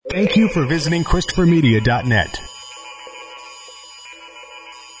Thank you for visiting ChristopherMedia.net.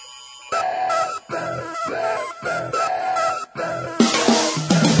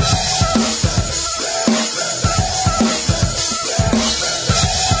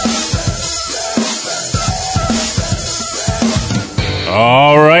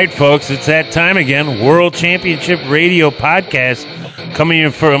 All right, folks, it's that time again. World Championship Radio Podcast coming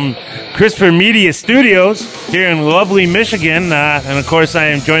in from Christopher Media Studios here in lovely Michigan. And, of course, I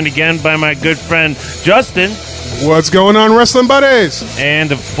am joined again by my good friend, Justin. What's going on, Wrestling Buddies?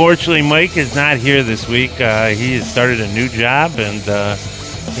 And, unfortunately, Mike is not here this week. He has started a new job, and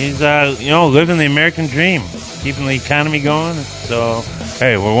he's, living the American dream, keeping the economy going. So,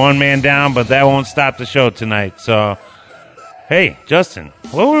 hey, we're one man down, but that won't stop the show tonight. So, hey, Justin,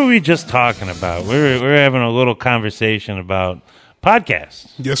 what were we just talking about? We were having a little conversation about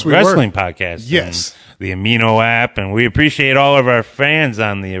podcasts. Yes, we wrestling were. podcasts. Yes. And the Amino app, and we appreciate all of our fans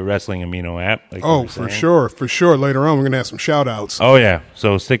on the Wrestling Amino app. Like for sure. Later on, we're going to have some shout-outs. Oh, yeah.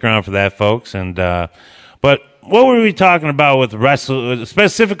 So stick around for that, folks. And but what were we talking about with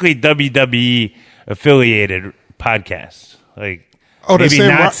specifically WWE-affiliated podcasts? Like, maybe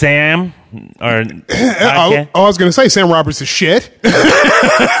not Sam or I was going to say Sam Roberts is shit.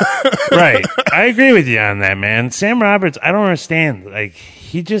 Right. I agree with you on that, man. Sam Roberts, I don't understand. Like,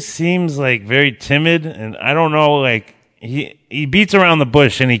 he just seems like very timid, and I don't know, like, he beats around the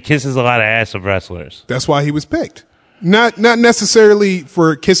bush and he kisses a lot of ass of wrestlers. That's why he was picked. Not necessarily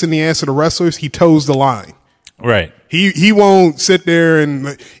for kissing the ass of the wrestlers. He toes the line. Right. He won't sit there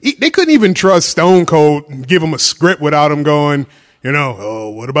and they couldn't even trust Stone Cold and give him a script without him going,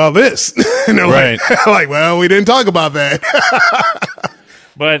 what about this? And they're right. like, well, we didn't talk about that.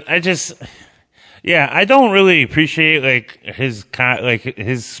 But I don't really appreciate his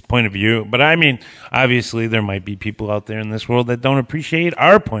point of view. But I mean, obviously, there might be people out there in this world that don't appreciate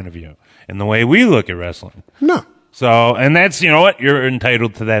our point of view and the way we look at wrestling. No. So, and that's, you're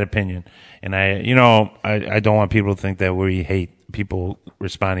entitled to that opinion. And I don't want people to think that we hate people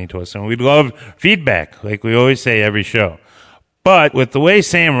responding to us. And we'd love feedback, like we always say every show. But with the way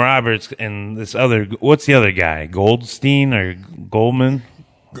Sam Roberts and what's the other guy? Goldstein or Goldman?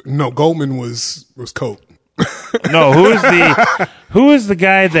 No, Goldman was Colt. No, who is the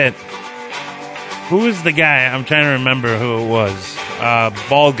guy? I'm trying to remember who it was.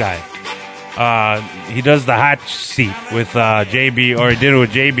 Bald guy. He does the hot seat with JB, or he did it with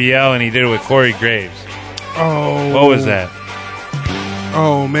JBL, and he did it with Corey Graves. Oh, what was that?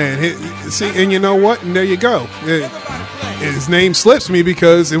 Oh man, see, and you know what? And there you go. His name slips me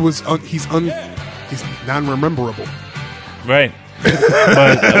because it was he's non-rememberable. Right.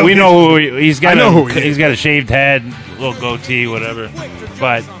 But we know who he's got. He's got a shaved head, little goatee, whatever.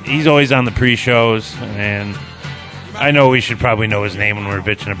 But he's always on the pre-shows, and I know we should probably know his name when we're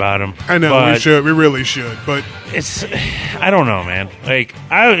bitching about him. I know we should. We really should. But I don't know, man. Like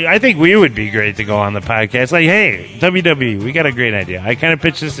I think we would be great to go on the podcast. Like, hey, WWE, we got a great idea. I kind of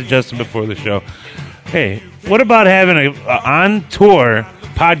pitched this to Justin before the show. Hey, what about having a on-tour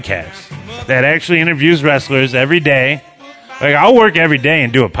podcast that actually interviews wrestlers every day? Like, I'll work every day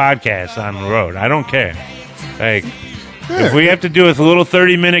and do a podcast on the road. I don't care. Like, if we have to do a little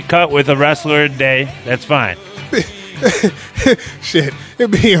 30-minute cut with a wrestler a day, that's fine. Shit.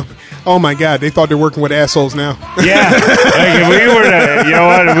 It'd be, oh, my God. They thought they're working with assholes now. Yeah. Like, if we were to,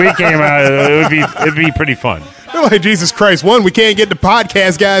 if we came out, it'd be pretty fun. They're like, Jesus Christ. One, we can't get the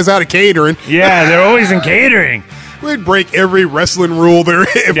podcast guys out of catering. Yeah, they're always in catering. We'd break every wrestling rule there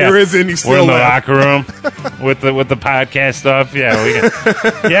there is any still We're in the left. locker room with the podcast stuff. Yeah,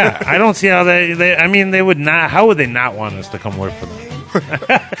 yeah. I don't see how they would not. How would they not want us to come work for them?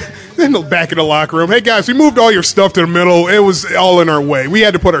 In the back of the locker room. Hey guys, we moved all your stuff to the middle. It was all in our way. We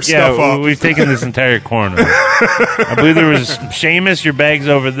had to put our stuff up. We've taken this entire corner. I believe there was Sheamus, your bag's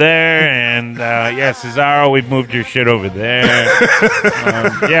over there, and Cesaro, we've moved your shit over there.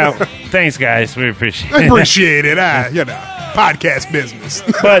 Thanks guys, we appreciate it. Appreciate it. Podcast business.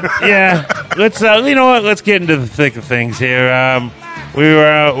 But let's let's get into the thick of things here. We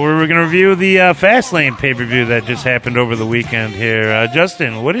were going to review the Fastlane pay-per-view that just happened over the weekend here.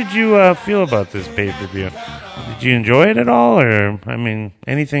 Justin, what did you feel about this pay-per-view? Did you enjoy it at all, or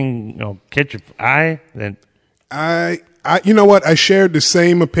anything catch your eye? You know what? I shared the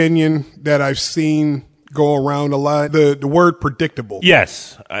same opinion that I've seen go around a lot. The word predictable.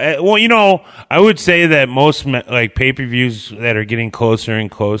 Yes. I would say that most pay-per-views that are getting closer and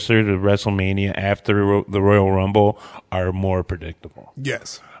closer to WrestleMania after the Royal Rumble are more predictable.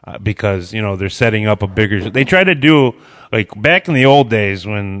 Yes. Because, they're setting up a bigger... They try to do, back in the old days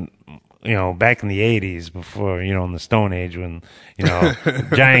when back in the 80s before, in the Stone Age when,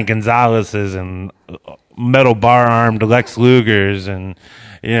 Giant Gonzalez's and metal bar-armed Lex Luger's and,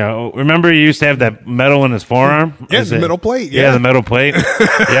 remember he used to have that metal in his forearm? Yeah, the metal plate. Yeah, the metal plate.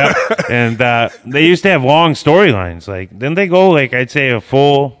 Yeah. And they used to have long storylines. Like, didn't they go, like, I'd say a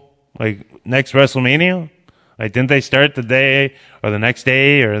full, like, next WrestleMania? Like, didn't they start the day or the next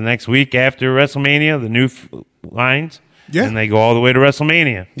day or the next week after WrestleMania, the new lines? Yeah. And they go all the way to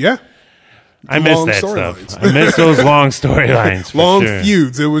WrestleMania. Yeah. I miss that stuff. I miss those long storylines. Long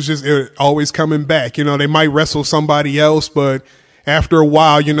feuds. It was just always coming back. They might wrestle somebody else, but after a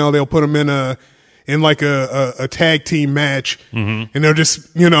while, they'll put them in a tag team match, and they'll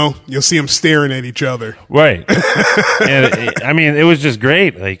just, you'll see them staring at each other. Right. And it was just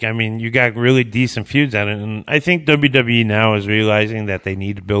great. Like, you got really decent feuds on it, and I think WWE now is realizing that they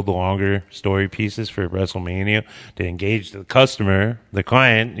need to build the story pieces for WrestleMania to engage the customer, the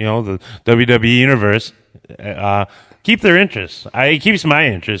client, the WWE universe. Keep their interest. It keeps my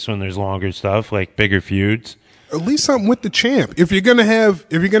interest when there's longer stuff, like bigger feuds. At least something with the champ. If you're gonna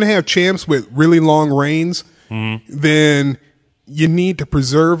have champs with really long reigns, then you need to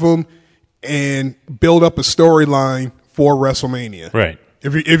preserve them and build up a storyline for WrestleMania. Right.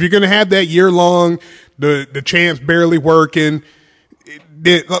 If you're gonna have that year long, the champs barely working,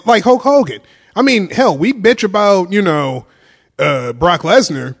 like Hulk Hogan. Hell, we bitch about Brock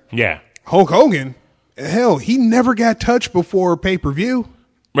Lesnar. Yeah. Hulk Hogan. Hell, he never got touched before pay-per-view.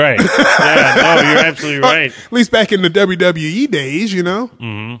 Right. Yeah, no, you're absolutely right. At least back in the WWE days,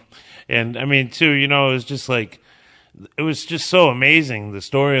 Mm-hmm. And too, it was just so amazing the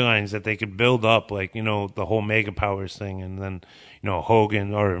storylines that they could build up, like, the whole Mega Powers thing, and then,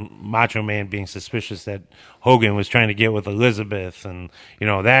 Hogan or Macho Man being suspicious that Hogan was trying to get with Elizabeth, and,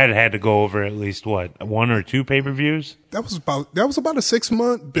 that had to go over at least, 1 or 2 pay-per-views? That was about a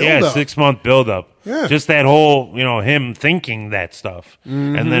 6-month build-up. Yeah, 6-month build-up. Yeah. Just that whole, him thinking that stuff.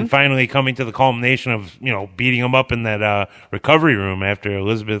 Mm-hmm. And then finally coming to the culmination of, beating him up in that recovery room after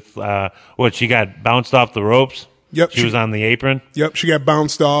Elizabeth, she got bounced off the ropes? Yep. She was on the apron? Yep, she got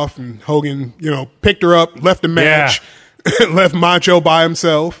bounced off, and Hogan, picked her up, left the match, left Macho by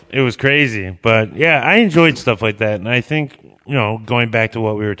himself. It was crazy. But, yeah, I enjoyed stuff like that. And I think, going back to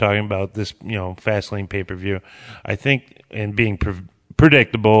what we were talking about, this, Fastlane pay-per-view, I think, and being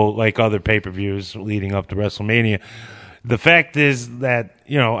predictable like other pay-per-views leading up to WrestleMania, the fact is that,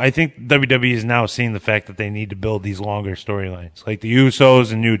 I think WWE is now seeing the fact that they need to build these longer storylines, like the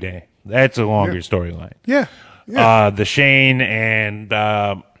Usos and New Day. That's a longer storyline. Yeah. The Shane and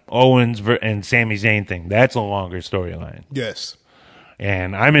Owens and Sami Zayn thing, that's a longer storyline. Yes.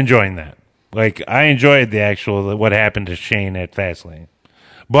 And I'm enjoying that. Like, I enjoyed what happened to Shane at Fastlane.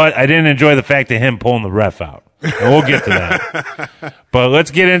 But I didn't enjoy the fact of him pulling the ref out. And we'll get to that. But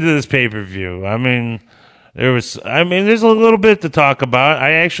let's get into this pay-per-view. There's a little bit to talk about.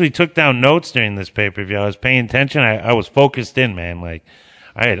 I actually took down notes during this pay-per-view. I was paying attention. I was focused in, man. Like,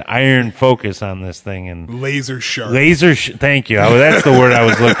 I had iron focus on this thing. And laser sharp. Thank you. That's the word I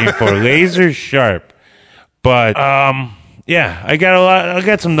was looking for. Laser sharp. But, yeah, I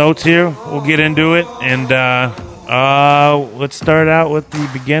got some notes here. We'll get into it. And, let's start out with the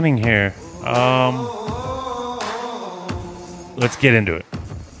beginning here. Let's get into it.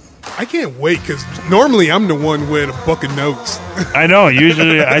 I can't wait because normally I'm the one with a book of notes. I know.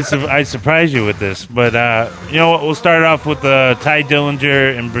 Usually I surprise you with this. But you know what? We'll start off with Ty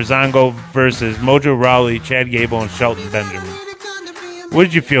Dillinger and Breezango versus Mojo Rawley, Chad Gable, and Shelton Benjamin. What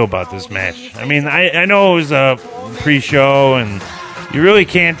did you feel about this match? I know it was a pre-show, and you really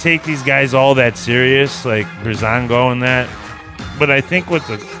can't take these guys all that serious, like Breezango and that. But I think with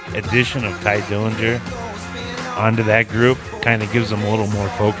the addition of Ty Dillinger onto that group, kind of gives them a little more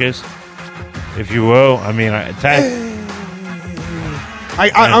focus, if you will. I'm sorry.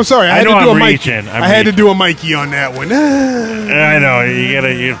 I had to do a Mikey on that one. I know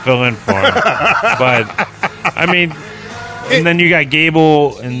you fill in for him, but and then you got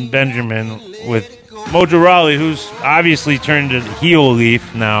Gable and Benjamin with Mojo Rawley, who's obviously turned a heel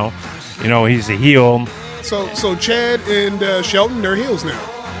leaf now. He's a heel. So Chad and Shelton, they're heels now.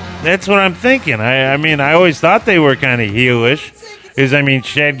 That's what I'm thinking. I always thought they were kind of heelish. Because,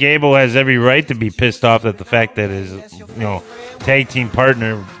 Chad Gable has every right to be pissed off at the fact that his, tag team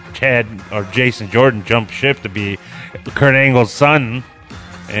partner, Chad or Jason Jordan, jumped ship to be Kurt Angle's son.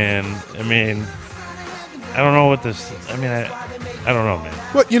 And, I don't know what this... I don't know, man.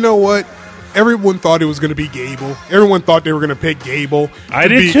 But you know what? Everyone thought it was going to be Gable. Everyone thought they were going to pick Gable. I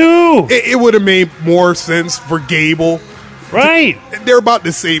did too. It would have made more sense for Gable. Right. They're about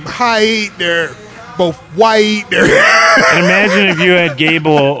the same height. both white. And imagine if you had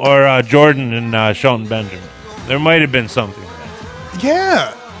Gable or Jordan and Shelton Benjamin. There might have been something there.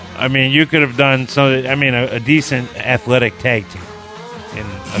 Yeah. I mean, you could have done a decent athletic tag team in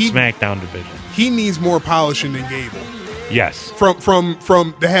a SmackDown division. He needs more polishing than Gable. Yes.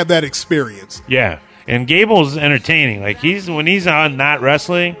 From to have that experience. Yeah. And Gable's entertaining. Like when he's on not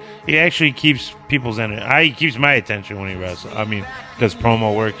wrestling, he actually keeps he keeps my attention when he wrestles. I mean, does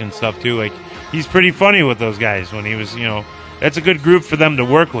promo work and stuff too. Like he's pretty funny with those guys when he was, that's a good group for them to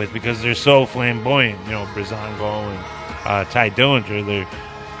work with because they're so flamboyant. Breezango and Ty Dillinger, they're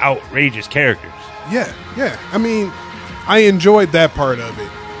outrageous characters. Yeah. I mean, I enjoyed that part of it.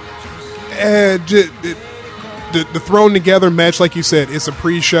 The thrown together match, like you said, it's a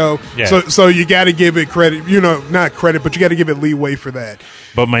pre-show, so you got to give it credit. Not credit, but you got to give it leeway for that.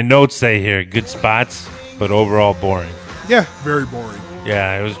 But my notes say here, good spots, but overall boring. Yeah, very boring.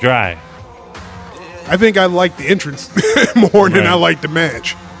 Yeah, it was dry. I think I liked the entrance more than I liked the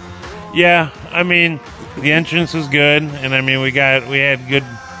match. Yeah, I mean, the entrance was good, and I mean, we had good.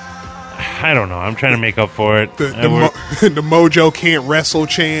 I don't know. I'm trying to make up for it. The Mojo can't wrestle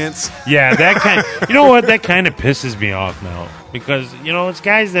chance. Yeah, that kind. You know what? That kind of pisses me off now because it's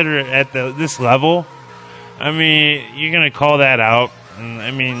guys that are at this level. I mean, you're gonna call that out, and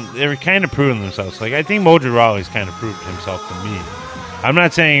I mean, they're kind of proving themselves. Like I think Mojo Rawley's kind of proved himself to me. I'm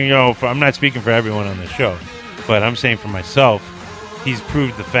not saying I'm not speaking for everyone on the show, but I'm saying for myself, he's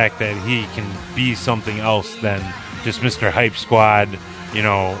proved the fact that he can be something else than just Mr. Hype Squad.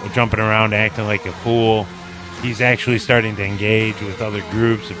 Jumping around acting like a fool. He's actually starting to engage with other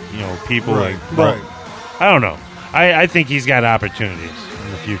groups of, people. Right. I don't know. I think he's got opportunities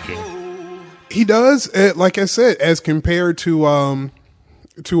in the future. He does, like I said, as compared to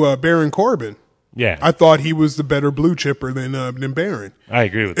Baron Corbin. Yeah. I thought he was the better blue chipper than Baron. I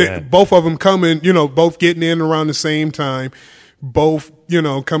agree with that. Both of them coming, both getting in around the same time, both,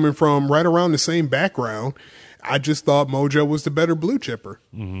 coming from right around the same background. I just thought Mojo was the better blue chipper.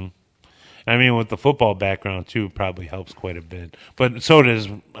 Mm-hmm. I mean, with the football background, too, probably helps quite a bit. But so does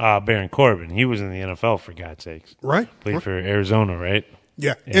Baron Corbin. He was in the NFL, for God's sakes. Right. Played for Arizona, right?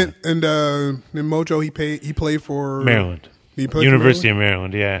 Yeah. And Mojo, he played for... Maryland. He played University for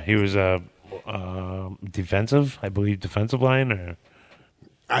Maryland, yeah. He was defensive line, or...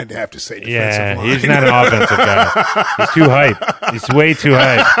 I'd have to say defensive line. He's not an offensive guy. He's too hype. He's way too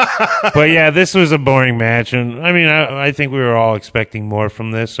hype. But yeah, this was a boring match, and I mean, I think we were all expecting more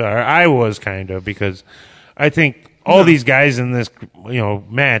from this. Or I was kind of, because I think all these guys in this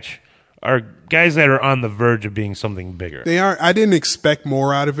match are guys that are on the verge of being something bigger. They are. I didn't expect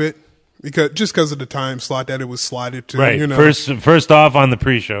more out of it because of the time slot that it was slotted to. Right. First off on the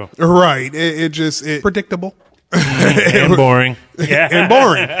pre-show. Right. It predictable. And boring. Yeah. And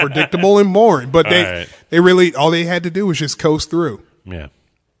boring. Predictable and boring. But they really, all they had to do was just coast through. Yeah.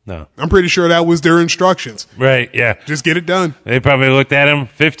 No. I'm pretty sure that was their instructions. Right, yeah. Just get it done. They probably looked at him,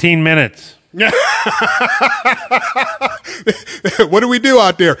 15 minutes. What do we do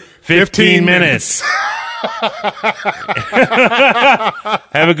out there? 15 minutes.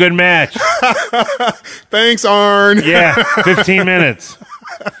 Have a good match. Thanks, Arn. Yeah, 15 minutes.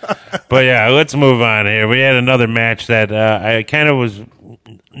 But yeah, let's move on here. We had another match that I kind of was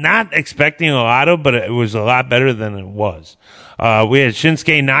not expecting a lot of, but it was a lot better than it was. We had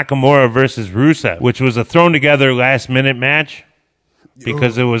Shinsuke Nakamura versus Rusev, which was a thrown together last minute match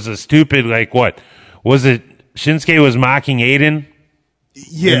because it was a stupid, what was it? Shinsuke was mocking Aiden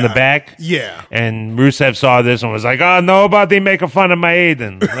in the back. Yeah. And Rusev saw this and was like, "Oh, nobody making fun of my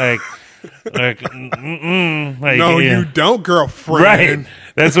Aiden." No, you don't, girlfriend. Right.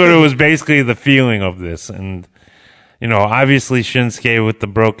 That's what it was basically the feeling of this. And, obviously Shinsuke with the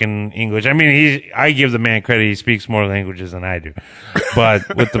broken English. I mean, I give the man credit. He speaks more languages than I do.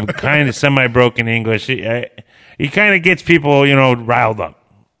 But with the kind of semi-broken English, he kind of gets people, riled up.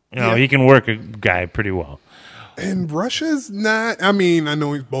 He can work a guy pretty well. And Russia's not, I mean, I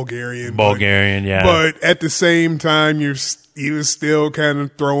know he's Bulgarian. Yeah. But at the same time, he was still kind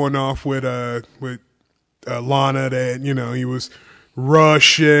of throwing off with Lana that, he was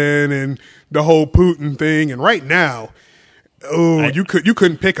Russian and the whole Putin thing. And right now, you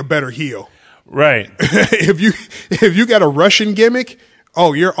couldn't pick a better heel. Right. if you got a Russian gimmick,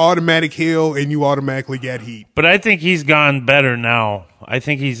 you're automatic heel and you automatically get heat. But I think he's gone better now. I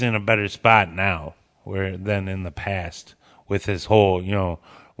think he's in a better spot now than in the past with his whole,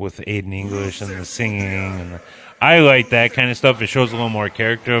 with Aiden English and the singing. And I like that kind of stuff. It shows a little more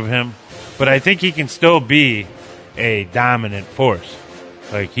character of him. But I think he can still be a dominant force.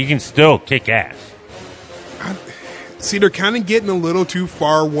 He can still kick ass. See, they're kind of getting a little too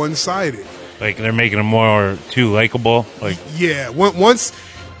far one-sided. Like they're making him more too likable. Like Yeah, once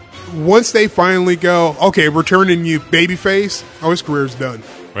they finally go, okay, we're turning you babyface. Oh, his career's done.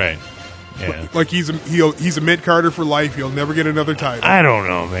 right. Yeah. Like he's a mid Carter for life. He'll never get another title. I don't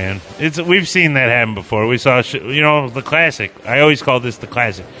know, man. We've seen that happen before. We saw, the classic. I always call this the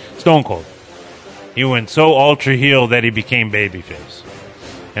classic. Stone Cold. He went so ultra heel that he became babyface,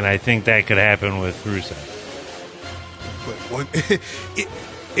 and I think that could happen with Rusev. But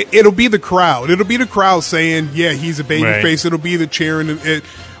it'll be the crowd. It'll be the crowd saying, "Yeah, he's a babyface." Right. It'll be the cheering at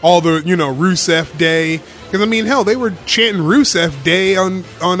all the Rusev Day. Because I mean, hell, they were chanting Rusev Day on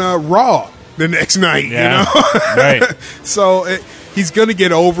Raw the next night. Yeah. Right. So he's going to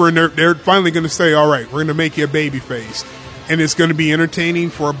get over, and they're finally going to say, "All right, we're going to make you a babyface," and it's going to be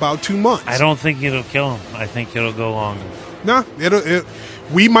entertaining for about 2 months. I don't think it'll kill him. I think it'll go longer. No,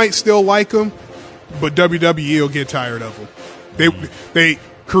 we might still like him, but WWE will get tired of him. They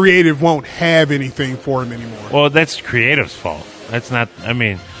creative won't have anything for him anymore. Well, that's creative's fault. That's not. I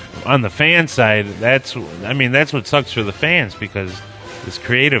mean, on the fan side, that's what sucks for the fans because this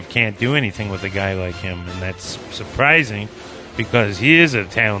creative can't do anything with a guy like him, and that's surprising because he is a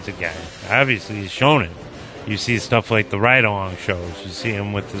talented guy. Obviously, he's shown it. You see stuff like the ride-along shows. You see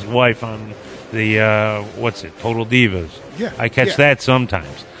him with his wife on the Total Divas. Yeah, I catch yeah. that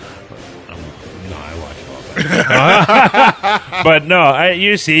sometimes. No, I watch all that. But no,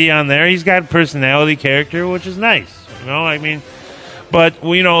 you see on there, he's got personality, character, which is nice. But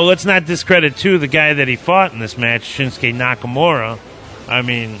let's not discredit too the guy that he fought in this match, Shinsuke Nakamura. I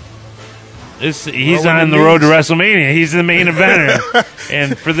mean, he's on the road to WrestleMania. He's the main eventer,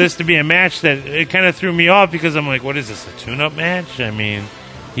 and for this to be a match that it kind of threw me off because I'm like, what is this, a tune-up match? I mean,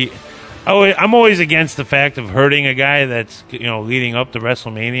 I'm always against the fact of hurting a guy that's leading up to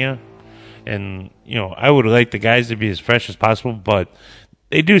WrestleMania, and I would like the guys to be as fresh as possible, but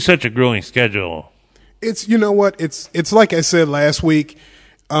they do such a grueling schedule. It's it's like I said last week,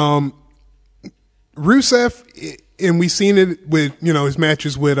 Rusev, and we've seen it with his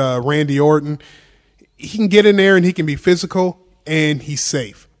matches with Randy Orton. He can get in there and he can be physical and he's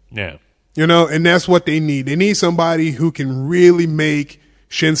safe. Yeah, and that's what they need. They need somebody who can really make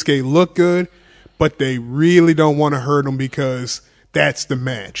Shinsuke look good, but they really don't want to hurt him because that's the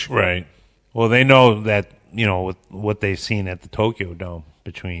match. Right. Well, they know that with what they've seen at the Tokyo Dome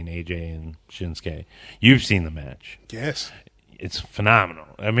between AJ and Shinsuke. You've seen the match. Yes. It's phenomenal.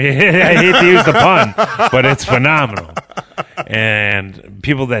 I mean, I hate to use the pun, but it's phenomenal. And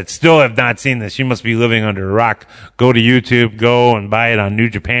people that still have not seen this, you must be living under a rock. Go to YouTube, go and buy it on New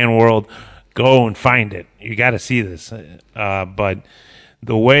Japan World. Go and find it. You got to see this. But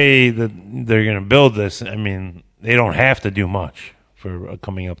the way that they're going to build this, I mean, they don't have to do much for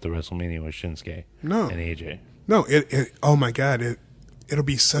coming up to WrestleMania with Shinsuke and AJ. No, oh my God, it'll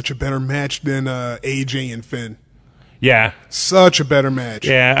be such a better match than AJ and Finn. Yeah, such a better match.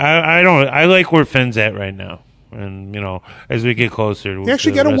 Yeah, I like where Finn's at right now, and as we get closer, he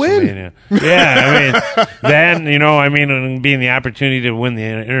actually got a win. Yeah, I mean, being the opportunity to win the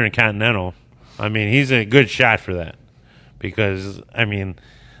Intercontinental, I mean, he's a good shot for that because I mean,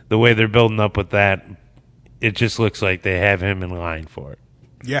 the way they're building up with that, it just looks like they have him in line for it.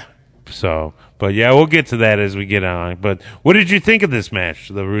 Yeah. So, but yeah, we'll get to that as we get on. But what did you think of this match,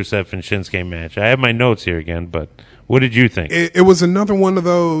 the Rusev and Shinsuke match? I have my notes here again, but what did you think? It was another one of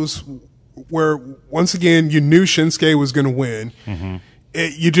those where, once again, you knew Shinsuke was going to win. Mm-hmm.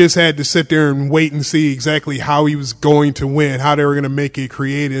 You just had to sit there and wait and see exactly how he was going to win, how they were going to make it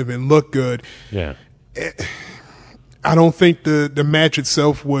creative and look good. Yeah. I don't think the match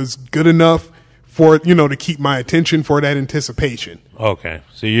itself was good enough for to keep my attention, for that anticipation. Okay,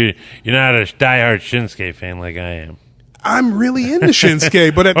 so you're not a diehard Shinsuke fan like I am. I'm really into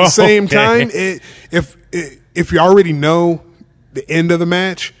Shinsuke, but at the same time, if you already know the end of the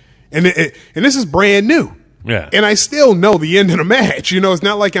match, and this is brand new, yeah, and I still know the end of the match. It's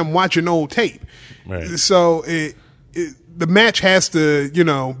not like I'm watching old tape. Right. So the match has to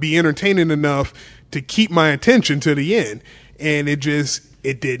be entertaining enough to keep my attention to the end, and it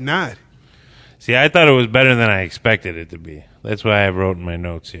did not. See, I thought it was better than I expected it to be. That's why I wrote in my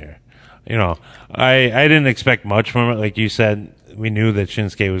notes here. I didn't expect much from it. Like you said, we knew that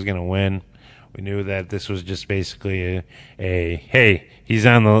Shinsuke was going to win. We knew that this was just basically a hey, he's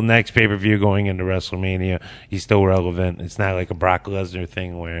on the next pay-per-view going into WrestleMania. He's still relevant. It's not like a Brock Lesnar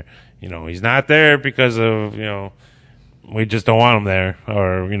thing where, he's not there because of, we just don't want him there,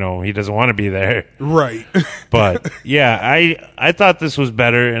 or he doesn't want to be there. Right. But yeah, I thought this was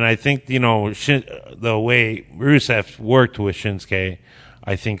better, and I think the way Rusev worked with Shinsuke,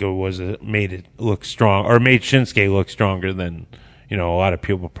 I think it was made it look strong, or made Shinsuke look stronger than a lot of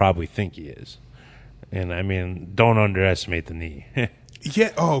people probably think he is. And, I mean, don't underestimate the knee.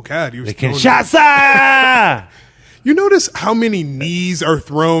 Yeah. Oh God. He was The throwing- Kinshasa! You notice how many knees are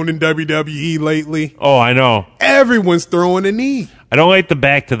thrown in WWE lately? Oh, I know. Everyone's throwing a knee. I don't like the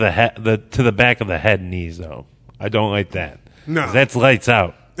back to the head, to the back of the head knees though. I don't like that. No. 'Cause that's lights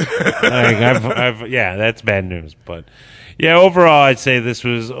out. Yeah, that's bad news. But yeah, overall, I'd say this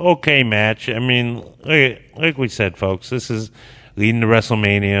was okay match. I mean, like we said, folks, this is leading to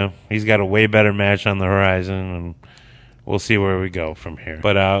WrestleMania. He's got a way better match on the horizon, and we'll see where we go from here.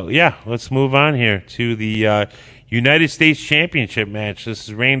 But yeah, let's move on here to the United States Championship match. This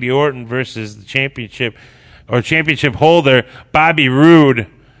is Randy Orton versus the championship holder Bobby Roode.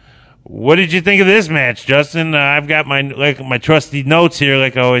 What did you think of this match, Justin? I've got my trusty notes here,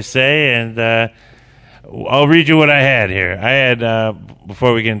 like I always say, and I'll read you what I had here. I had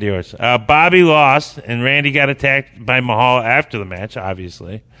before we get into yours. Bobby lost, and Randy got attacked by Mahal after the match.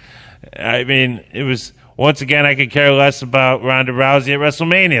 Obviously, I mean, it was. Once again, I could care less about Ronda Rousey at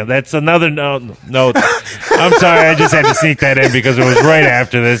WrestleMania. That's another note. I'm sorry, I just had to sneak that in because it was right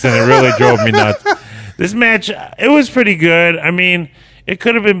after this, and it really drove me nuts. This match, it was pretty good. I mean, it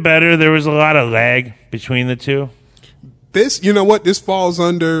could have been better. There was a lot of lag between the two. This, you know what? This falls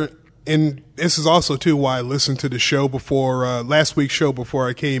under, and this is also too why I listened to the show before last week's show before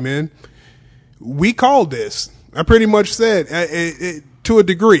I came in. We called this. I pretty much said to a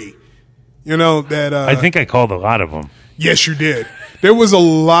degree. You know that I think I called a lot of them. Yes, you did. There was a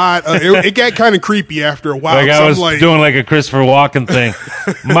lot. It got kind of creepy after a while. Like I was doing like a Christopher Walken thing.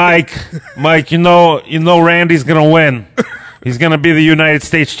 Mike, you know, Randy's gonna win. He's gonna be the United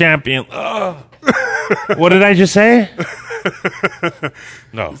States champion. What did I just say?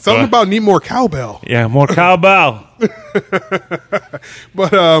 No, something about need more cowbell. Yeah, more cowbell.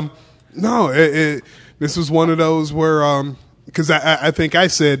 But no, this was one of those where because I think I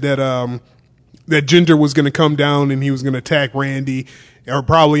said that that Ginger was going to come down and he was going to attack Randy, or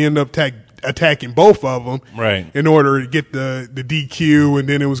probably end up attacking both of them, right? In order to get the DQ, and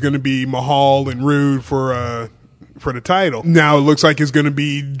then it was going to be Mahal and Rude for the title. Now it looks like it's going to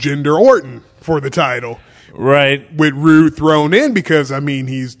be Jinder Orton for the title, right? With Rude thrown in because I mean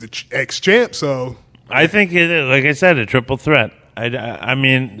he's the ex-champ, so I think like I said, a triple threat. I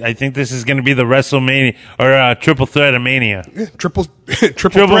mean, I think this is going to be the WrestleMania or Triple Threat of Mania. Yeah, triple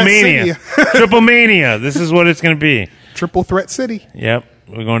Mania. Triple Mania. This is what it's going to be. Triple Threat City. Yep.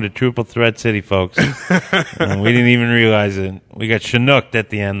 We're going to Triple Threat City, folks. And we didn't even realize it. We got Chinooked at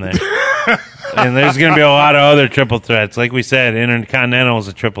the end there. And there's going to be a lot of other triple threats. Like we said, Intercontinental is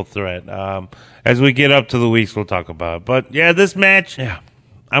a triple threat. As we get up to the weeks, we'll talk about it. But, yeah, this match, yeah.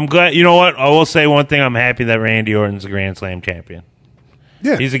 I'm glad. You know what? I will say one thing. I'm happy that Randy Orton's a Grand Slam champion.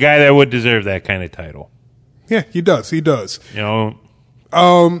 Yeah. He's a guy that would deserve that kind of title. Yeah, he does. He does. You know?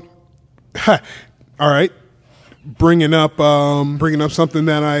 All right. Bringing up something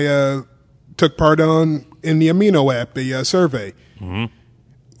that I took part on in the Amino app, the survey. Mm-hmm.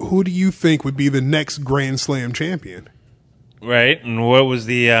 Who do you think would be the next Grand Slam champion? Right. And what was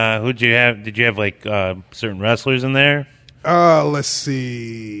the who'd you have? Did you have like certain wrestlers in there? Let's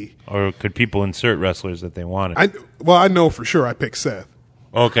see. Or could people insert wrestlers that they wanted? I know for sure I picked Seth.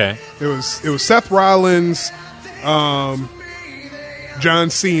 Okay. It was Seth Rollins, John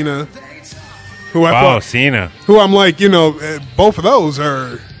Cena, Cena. Who I'm like, you know, both of those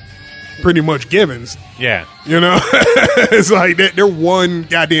are pretty much givens. Yeah. You know, it's like they're one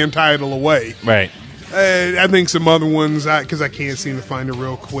goddamn title away. Right. I think some other ones, because I can't seem to find it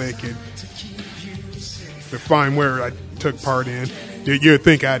real quick and to find where I took part in. You'd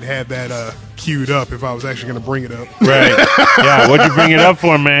think I'd have that queued up if I was actually going to bring it up. Right. Yeah, what'd you bring it up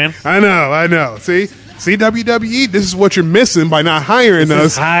for, man? I know. See, WWE, this is what you're missing by not hiring this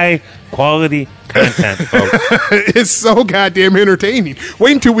us. Is high quality content, folks. It's so goddamn entertaining.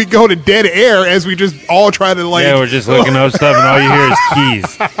 Wait until we go to dead air as we just all try to like. Yeah, we're just looking up stuff and all you hear is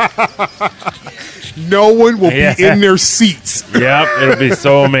keys. No one will be in their seats. Yep, it'll be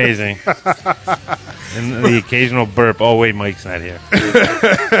so amazing. And the occasional burp. Oh, wait, Mike's not here.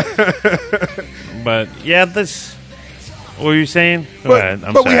 But, yeah, this... What were you saying? Go ahead.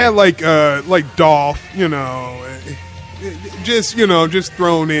 I'm sorry. We had, like Dolph, you know, just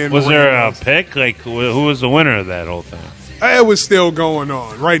thrown in. Was there a pick? Like, who was the winner of that whole thing? It was still going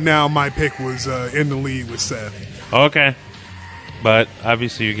on. Right now, my pick was in the lead with Seth. Okay. But,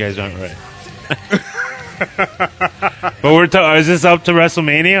 obviously, you guys aren't right. But is this up to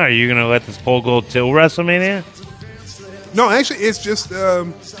WrestleMania? Are you going to let this poll go till WrestleMania? No, actually, it's just a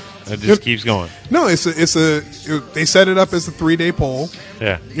It just keeps going. No, they set it up as a 3-day poll.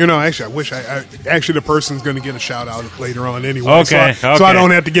 Yeah. Actually, I wish actually the person's going to get a shout out later on anyway. Okay, so I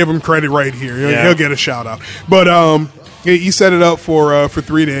don't have to give him credit right here. He'll get a shout out. But he set it up for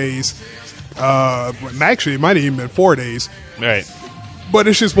 3 days. Actually, it might have even been 4 days. Right. But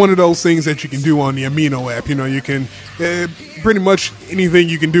it's just one of those things that you can do on the Amino app. You can pretty much anything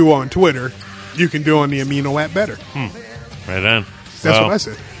you can do on Twitter, you can do on the Amino app better. Right on. That's what I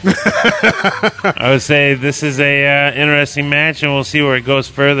said. I would say this is a interesting match, and we'll see where it goes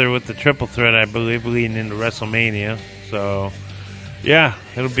further with the triple threat, I believe, leading into WrestleMania. So, yeah,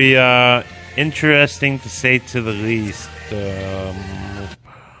 it'll be interesting to say to the least.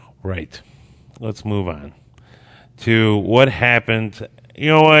 Right. Let's move on to what happened. You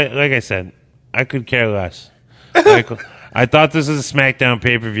know what? Like I said, I could care less. I thought this was a SmackDown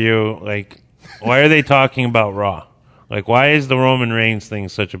pay-per-view. Like, why are they talking about Raw? Like, why is the Roman Reigns thing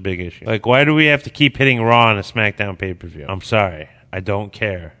such a big issue? Like, why do we have to keep hitting Raw on a SmackDown pay-per-view? I'm sorry. I don't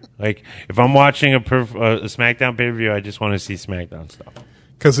care. Like, if I'm watching a SmackDown pay-per-view, I just want to see SmackDown stuff.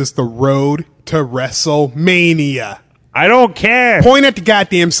 Because it's the road to WrestleMania. I don't care. Point at the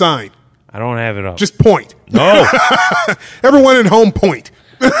goddamn sign. I don't have it up. Just point. No. Everyone at home, point.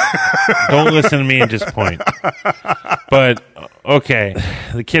 Don't listen to me and just point. But, okay,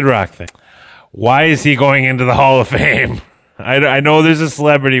 the Kid Rock thing. Why is he going into the Hall of Fame? I know there's a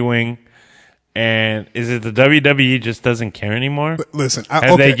celebrity wing, and is it the WWE just doesn't care anymore? Listen,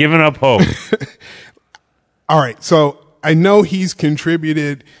 have they given up hope? All right, so I know he's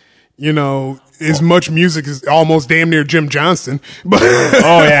contributed, as much music as almost damn near Jim Johnston. But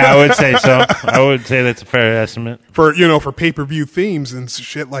oh yeah, I would say so. I would say that's a fair estimate for pay-per-view themes and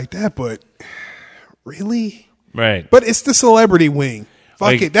shit like that. But really, right? But it's the celebrity wing.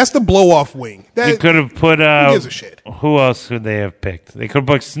 Fuck it. That's the blow-off wing. You could have put... who gives a shit? Who else could they have picked? They could have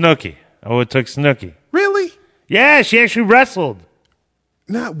put Snooki. I would have took Snooki. Really? Yeah, she actually wrestled.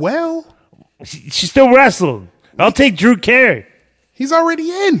 Not well. She still wrestled. I'll take Drew Carey. He's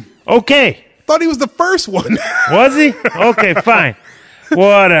already in. Okay. Thought he was the first one. Was he? Okay, fine.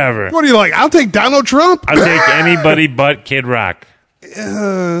 Whatever. What are you like? I'll take Donald Trump? I'll take anybody but Kid Rock.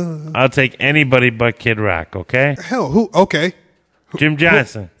 I'll take anybody but Kid Rock, okay? Hell, who? Okay. Jim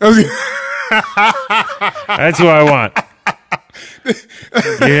Johnson. That's who I want. You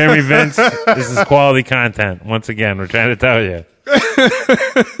hear me, Vince? This is quality content. Once again, we're trying to tell you.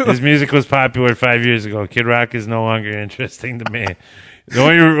 His music was popular 5 years ago. Kid Rock is no longer interesting to me. The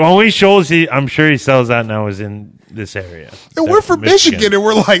only shows I'm sure he sells out now is in this area. And we're from Michigan, and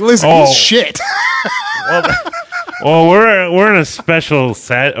we're like, listen, he's shit. Well, we're in a special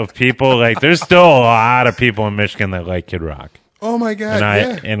set of people. Like, there's still a lot of people in Michigan that like Kid Rock. Oh my God!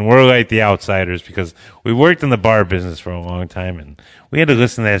 And we're like the outsiders because we worked in the bar business for a long time, and we had to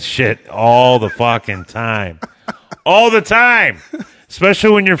listen to that shit all the fucking time, all the time. Especially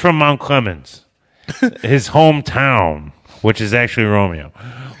when you're from Mount Clemens, his hometown, which is actually Romeo.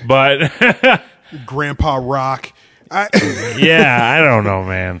 But Grandpa Rock. Yeah, I don't know,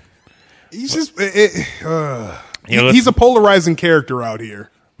 man. He's just he's a polarizing character out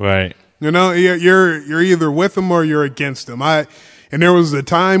here, right? You're either with him or you're against him. And there was a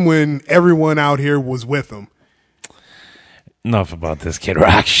time when everyone out here was with him. Enough about this Kid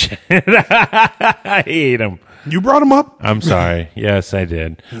Rock shit. I hate him. You brought him up? I'm sorry. Yes, I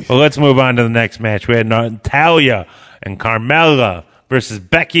did. Well, let's move on to the next match. We had Natalya and Carmella versus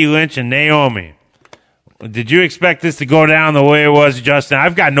Becky Lynch and Naomi. Did you expect this to go down the way it was, Justin?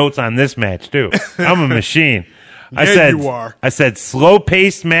 I've got notes on this match, too. I'm a machine. You are. I said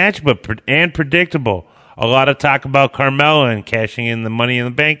slow-paced match, but predictable. A lot of talk about Carmella and cashing in the Money in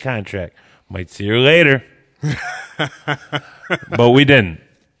the Bank contract. Might see her later. But we didn't.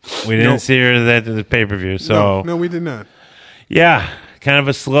 We didn't see her at the pay-per-view. So no, we did not. Yeah, kind of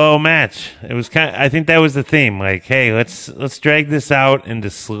a slow match. It was I think that was the theme. Like, hey, let's drag this out into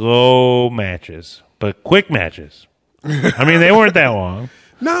slow matches, but quick matches. I mean, they weren't that long.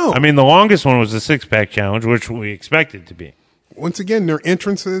 No. I mean, the longest one was the six-pack challenge, which we expected to be. Once again, their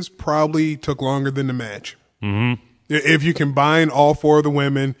entrances probably took longer than the match. Mm-hmm. If you combine all four of the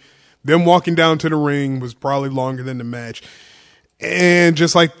women, them walking down to the ring was probably longer than the match. And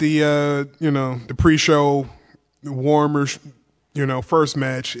just like the pre-show warmers, first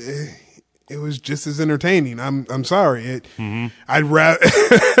match, it was just as entertaining. I'm sorry. I'd rather.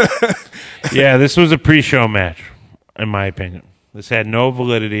 Yeah, this was a pre-show match, in my opinion. This had no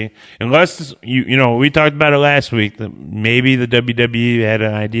validity. Unless, we talked about it last week, that maybe the WWE had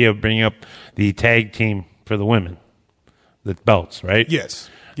an idea of bringing up the tag team for the women, the belts, right? Yes.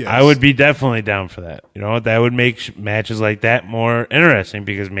 Yes. I would be definitely down for that. You know, that would make matches like that more interesting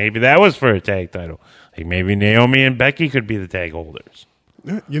because maybe that was for a tag title. Like maybe Naomi and Becky could be the tag holders.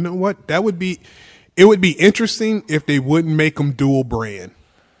 You know what? It would be interesting if they wouldn't make them dual brand.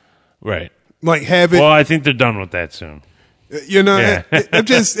 Right. Like have it. Well, I think they're done with that soon. You know, Yeah.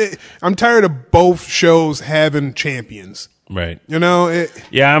 I'm tired of both shows having champions. Right. You know,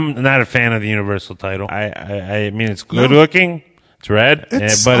 Yeah, I'm not a fan of the Universal title. I mean, it's good looking. It's red,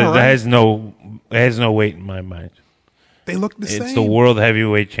 It's but it all right. has no weight in my mind. they look the same. It's the World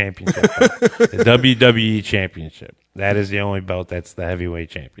Heavyweight Championship, the WWE Championship. That is the only belt that's the Heavyweight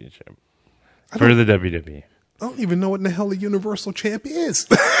Championship for the WWE I don't even know what in the hell the Universal Champ is.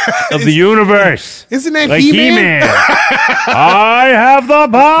 of the universe. Isn't that Like He-Man? He-Man? I have the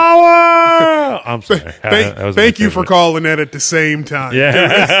power. I'm sorry. That was my Thank you for favorite. calling that at the same time.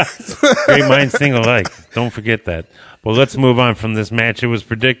 Yeah. Great minds think alike. Don't forget that. But let's move on from this match. It was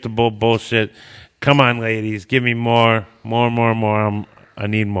predictable bullshit. Come on, ladies. Give me more. I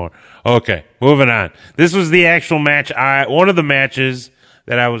need more. Okay, moving on. This was the actual match. One of the matches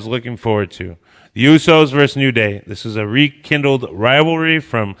that I was looking forward to. The Usos versus New Day. This is a rekindled rivalry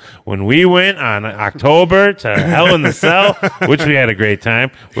from when we went on October to Hell in the Cell, which we had a great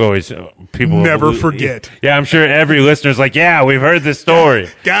time. We always people Never forget. Yeah, I'm sure every listener's like, yeah, we've heard this story.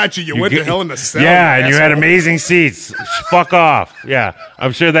 Gotcha. You went to Hell in the Cell. Yeah, and you had asshole. amazing seats. Fuck off. Yeah,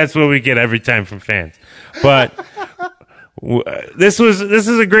 I'm sure that's what we get every time from fans. But this is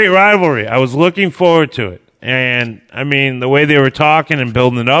a great rivalry. I was looking forward to it. And, I mean, the way they were talking and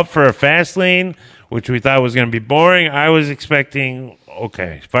building it up for a fast lane, which we thought was going to be boring, I was expecting,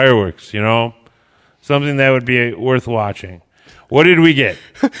 okay, fireworks, you know, something that would be worth watching. What did we get?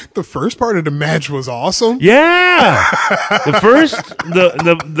 The first part of the match was awesome. Yeah!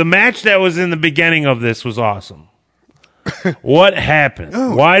 The match that was in the beginning of this was awesome. What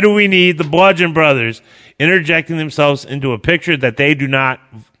happened? Why do we need the Bludgeon Brothers interjecting themselves into a picture that they do not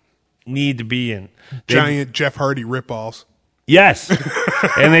need to be in? Giant Jeff Hardy ripoffs. Yes.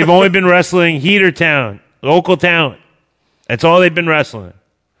 And they've only been wrestling heater talent, local talent. That's all they've been wrestling.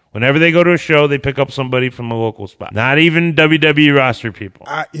 Whenever they go to a show, they pick up somebody from a local spot. Not even WWE roster people.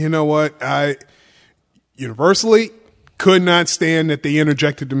 You know what? I universally could not stand that they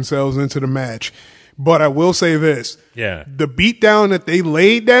interjected themselves into the match. But I will say this. Yeah. The beatdown that they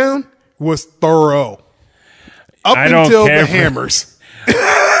laid down was thorough. Up I don't until care the for- hammers.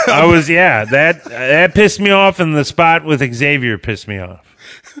 That pissed me off, and the spot with Xavier pissed me off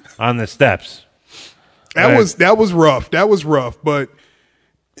on the steps. That was rough. That was rough, but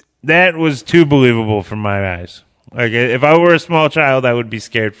That was too believable for my eyes. Like, if I were a small child, I would be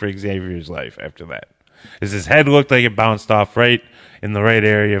scared for Xavier's life after that. Because his head looked like it bounced off right in the right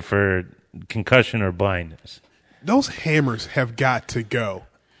area for concussion or blindness. those hammers have got to go.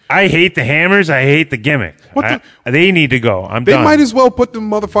 I hate the hammers. I hate the gimmick. They need to go. They done. might as well put them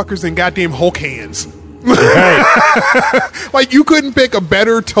motherfuckers in goddamn Hulk hands. Right. Like, you couldn't pick a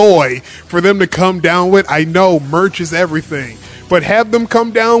better toy for them to come down with. I know merch is everything, but have them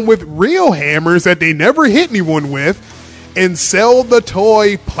come down with real hammers that they never hit anyone with and sell the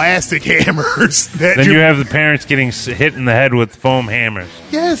toy plastic hammers. That Then you have the parents getting hit in the head with foam hammers.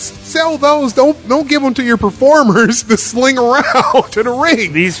 Yes, sell those. Don't give them to your performers to sling around to the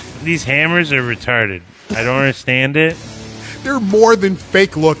ring. These hammers are retarded. I don't understand it. They're more than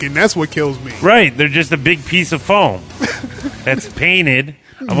fake looking. That's what kills me. Right, they're just a big piece of foam that's painted.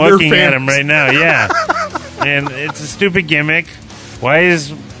 I'm They're looking at them fans. right now. Yeah, and it's a stupid gimmick. Why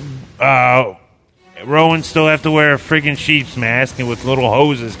is Rowan still have to wear a friggin' sheep's mask and with little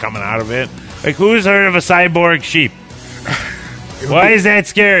hoses coming out of it? Like, who's heard of a cyborg sheep? Why is that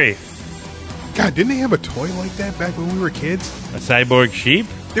scary? God, didn't they have a toy like that back when we were kids? A cyborg sheep?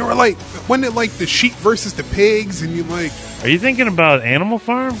 They were like, wasn't it like the sheep versus the pigs? And you like, Are you thinking about Animal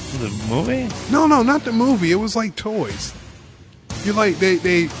Farm, the movie? no, not the movie. It was like toys. You like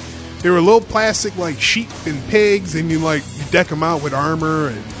they were little plastic like sheep and pigs, and you deck them out with armor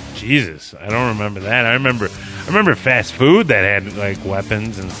and. Jesus, I don't remember that. I remember fast food that had like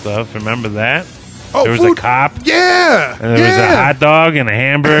weapons and stuff. Remember that? Oh, there was food. a cop, Yeah, and there was a hot dog and a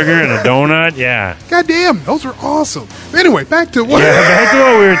hamburger and a donut. Yeah. God damn, those were awesome. Anyway, back to what? Yeah, back to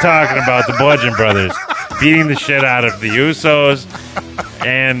what we were talking about, the Bludgeon Brothers beating the shit out of the Usos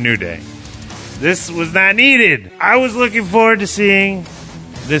and New Day. This was not needed. I was looking forward to seeing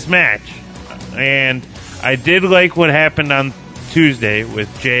this match. And I did like what happened on Tuesday with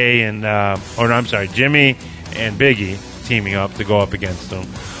Jay and, Jimmy and Biggie teaming up to go up against them.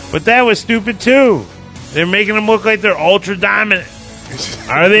 But that was stupid too. They're making them look like they're ultra dominant.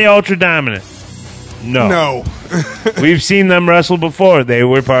 Are they ultra dominant? No. We've seen them wrestle before. They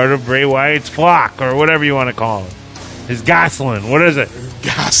were part of Bray Wyatt's flock, or whatever you want to call it. His Gosling. What is it?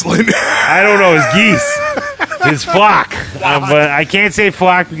 Gosling. I don't know. His geese. His flock. But I can't say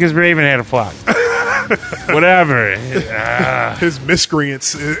flock because Raven had a flock. Whatever. His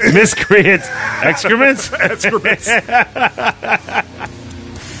miscreants. Miscreants. Excrements? Excrements.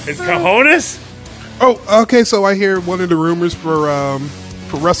 His cojones? Oh, okay. So I hear one of the rumors for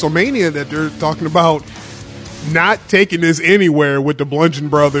WrestleMania that they're talking about not taking this anywhere with the Bludgeon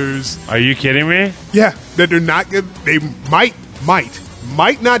Brothers. Are you kidding me? Yeah, that they're not good. They might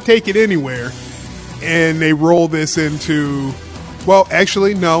not take it anywhere, and they roll this into. Well,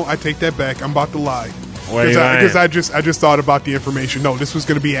 actually, no. I take that back. I'm about to lie because I just thought about the information. No, this was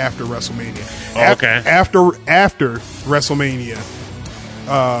going to be after WrestleMania. Oh, okay. After WrestleMania,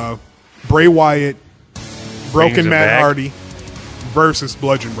 Bray Wyatt, Broken Matt Hardy versus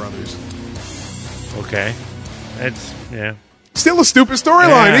Bludgeon Brothers. Okay. That's, yeah. Still a stupid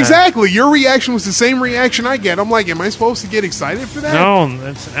storyline. Yeah. Exactly. Your reaction was the same reaction I get. I'm like, am I supposed to get excited for that? No,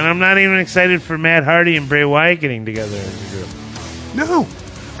 and I'm not even excited for Matt Hardy and Bray Wyatt getting together as a group. No.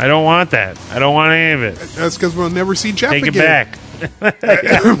 I don't want that. I don't want any of it. That's because we'll never see Jeff Take again. it back.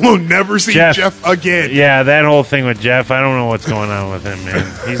 We'll never see Jeff again. Yeah, that whole thing with Jeff, I don't know what's going on with him, man.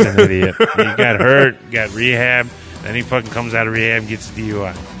 He's an idiot. He got hurt, got rehab, then he fucking comes out of rehab and gets a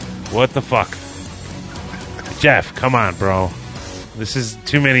DUI. What the fuck? Jeff, come on, bro. This is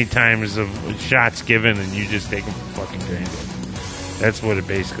too many times of shots given and you just take them for fucking granted. That's what it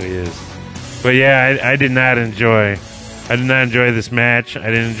basically is. But yeah, I did not enjoy this match. I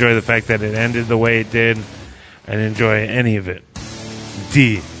didn't enjoy the fact that it ended the way it did. I didn't enjoy any of it.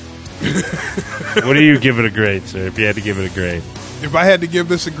 D. What do you give it a grade, sir, if you had to give it a grade? If I had to give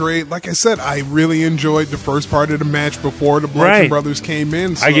this a grade, like I said, I really enjoyed the first part of the match before the Bludgeon Brothers came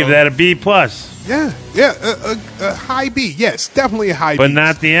in. So. I give that a B+. Yeah, a high B. Yes, definitely a high B. But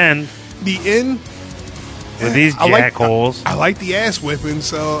not the end. The end? With these jackholes. I like the ass whipping,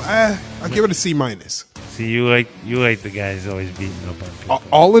 so I'll give it a C-. See, you like the guys always beating up on people.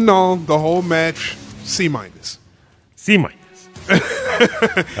 All in all, the whole match, C-. C-. Right.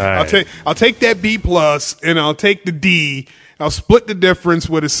 I'll take that B+, and I'll take the D. I'll split the difference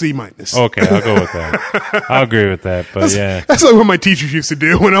with a C-. Okay, I'll go with that. I'll agree with that, but that's like what my teachers used to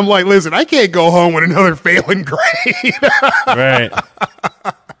do when I'm like, listen, I can't go home with another failing grade. Right.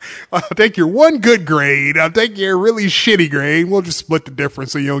 I'll take your one good grade. I'll take your really shitty grade. We'll just split the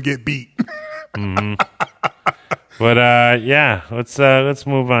difference so you don't get beat. Mm-hmm. But yeah, let's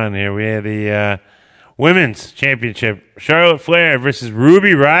move on here. We had the women's championship: Charlotte Flair versus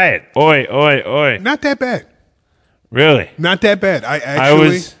Ruby Riott. Oi, oi, oi! Not that bad. Really? Not that bad. I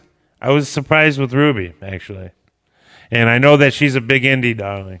was surprised with Ruby, actually, and I know that she's a big indie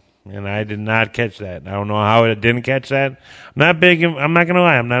darling, and I did not catch that. I don't know how I didn't catch that. I'm not gonna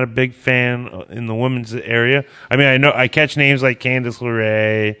lie. I'm not a big fan in the women's area. I mean, I know I catch names like Candice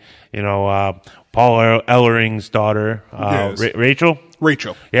LeRae, Paul Ellering's daughter, yes. Rachel.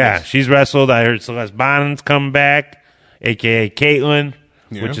 Rachel. Yeah, yes. She's wrestled. I heard Celeste Bonen's come back, a.k.a. Caitlyn,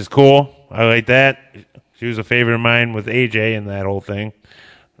 yeah. which is cool. I like that. She was a favorite of mine with AJ and that whole thing.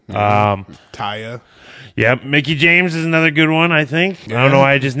 Taya. Yeah, Mickie James is another good one, I think. Yeah. I don't know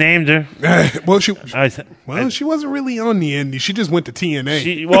why I just named her. She wasn't really on the indie. She just went to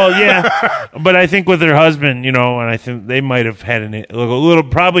TNA. Yeah. But I think with her husband, and I think they might have had a little,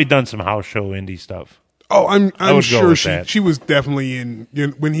 probably done some house show indie stuff. Oh, I'm sure that. she was definitely in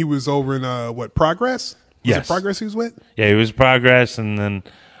when he was over in Progress? Yes. Was it Progress he was with? Yeah, he was Progress, and then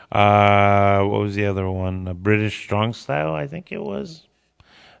what was the other one? British Strong Style, I think it was.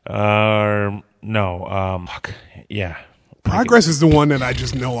 Yeah. Progress is the one that I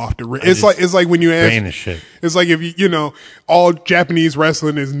just know off the rip. It's like when you ask, shit. It's like if all Japanese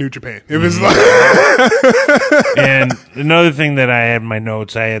wrestling is New Japan. If it's And another thing that I had in my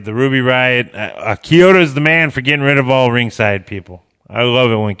notes, I had the Ruby Riott. Kyoto's the man for getting rid of all ringside people. I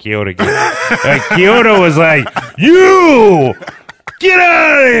love it when Kyoto gets Kyoto was like, you get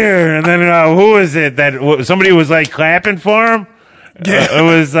out of here, and then who was it that somebody was like clapping for him? Yeah. It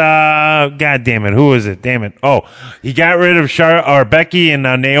was God damn it, who was it? Damn it! Oh, he got rid of Becky and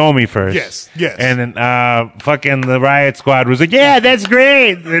Naomi first. Yes. And then fucking the Riot Squad was like, yeah, that's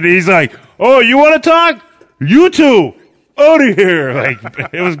great. And he's like, oh, you want to talk? You two out of here!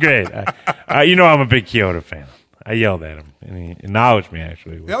 Like it was great. I'm a big Kyoto fan. I yelled at him, and he acknowledged me,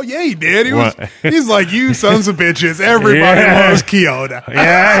 actually. Oh, yeah, he did. He's like, you sons of bitches. Everybody loves Kyoto.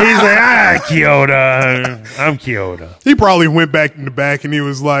 Yeah, he's like, Kyoto. I'm Kyoto. He probably went back in the back, and he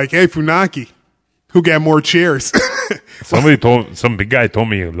was like, hey, Funaki, who got more chairs? Some big guy told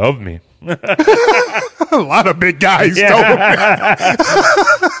me he loved me. A lot of big guys. Yeah.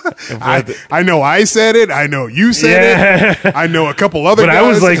 I know I said it. I know you said it. I know a couple other But guys. I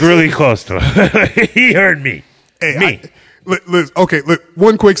was like really close to him. He heard me. Hey, okay, look,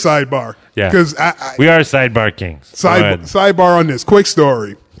 one quick sidebar. Yeah. Because We are sidebar kings. sidebar on this quick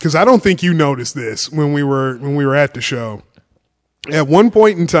story, because I don't think you noticed this when we were at the show. At one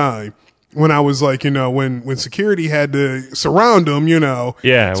point in time, when I was like, when security had to surround him,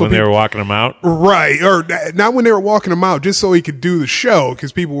 Yeah, so when they were walking them out. right, or not when they were walking him out, just so he could do the show,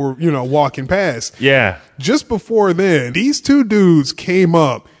 because people were walking past. Yeah. Just before then, these two dudes came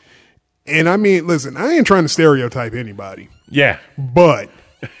up, and I mean, listen, I ain't trying to stereotype anybody, Yeah. but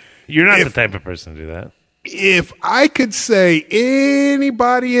You're not the type of person to do that. if I could say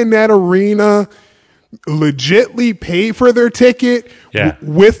anybody in that arena legitly paid for their ticket Yeah.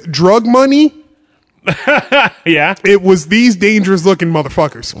 with drug money, Yeah. it was these dangerous looking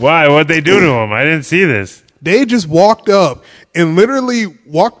motherfuckers. Why? What'd they do to him? I didn't see this. They just walked up and literally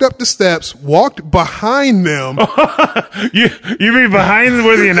walked up the steps, walked behind them. You mean behind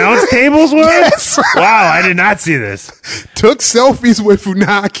where the announce tables were? Yes. Wow, I did not see this. Took selfies with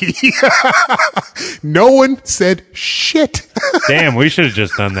Funaki. No one said shit. Damn, we should have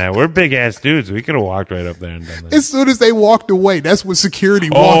just done that. We're big ass dudes. We could have walked right up there and done that. As soon as they walked away, that's when security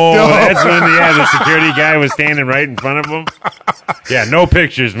Oh, walked up. that's when the security guy was standing right in front of him. Yeah, no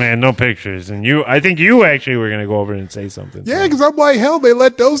pictures, man, no pictures. And I think you actually were gonna go over and say something. Yeah, because I'm like, hell, they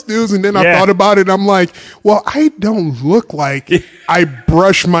let those dudes. And then I Yeah. thought about it. I'm like, well, I don't look like I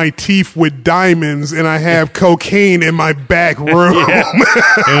brush my teeth with diamonds and I have cocaine in my back room.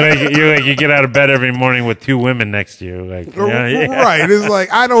 Yeah. You get out of bed every morning with two women next to you, like yeah. Right. It's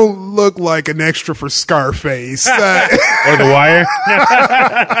like, I don't look like an extra for Scarface. Or The Wire.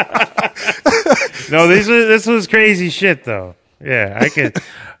 No, this was crazy shit though. Yeah, I could,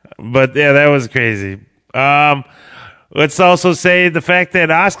 but yeah, that was crazy. Let's also say the fact that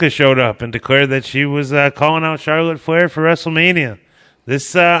Asuka showed up and declared that she was calling out Charlotte Flair for WrestleMania.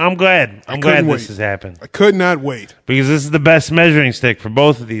 This, I'm glad. I'm glad wait. this has happened I could not wait. because this is the best measuring stick for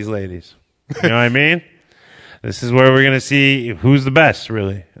both of these ladies. You know what I mean? This is where we're going to see who's the best,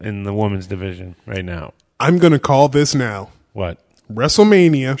 really, in the women's division right now. I'm going to call this now. What?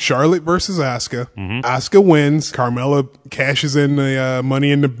 WrestleMania, Charlotte versus Asuka. Asuka wins. Carmella cashes in the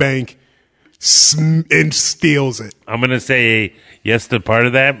Money in the Bank and steals it. I'm going to say yes to part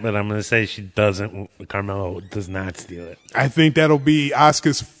of that, but I'm going to say she doesn't. Carmelo does not steal it. I think that'll be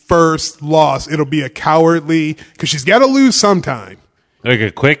Asuka's first loss. It'll be a cowardly, because she's got to lose sometime. Like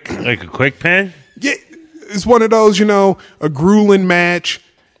a quick pin? Yeah, it's one of those, a grueling match.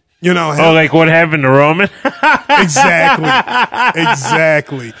 Oh, like what happened to Roman?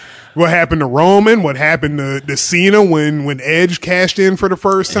 Exactly. What happened to Roman? What happened to Cena when Edge cashed in for the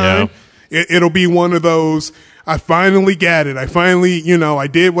first time? Yeah. It'll be one of those. I finally got it. I finally, I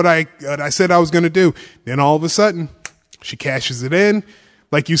did what I said I was going to do. Then all of a sudden, she cashes it in.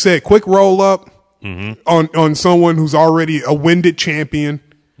 Like you said, quick roll up on someone who's already a winded champion.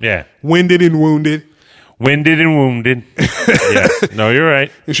 Yeah. Winded and wounded. Winded and wounded. Yeah. No, you're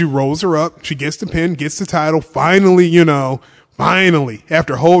right. And she rolls her up. She gets the pin, gets the title. Finally,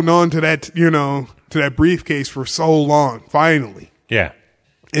 after holding on to that, to that briefcase for so long, finally. Yeah.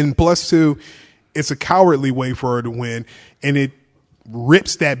 And plus two, it's a cowardly way for her to win. And it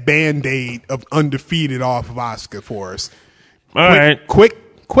rips that Band-Aid of undefeated off of Asuka for us. All right.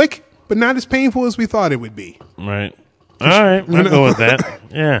 Quick, but not as painful as we thought it would be. Right. All right. I'll go with that.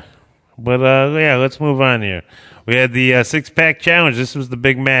 Yeah. But, let's move on here. We had the six-pack challenge. This was the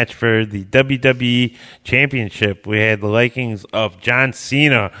big match for the WWE Championship. We had the likings of John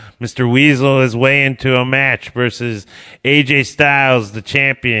Cena, Mr. Weasel, his way into a match versus AJ Styles, the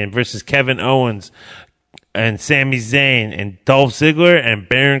champion, versus Kevin Owens and Sami Zayn and Dolph Ziggler and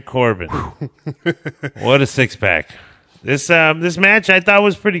Baron Corbin. What a six-pack. This match I thought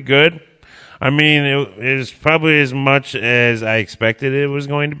was pretty good. I mean, it was probably as much as I expected it was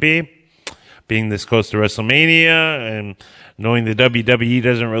going to be. Being this close to WrestleMania and knowing the WWE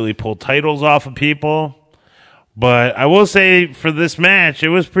doesn't really pull titles off of people. But I will say for this match, it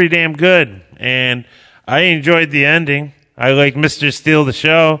was pretty damn good. And I enjoyed the ending. I like Mr. Steal the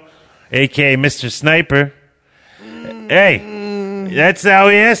Show, a.k.a. Mr. Sniper. Hey, that's how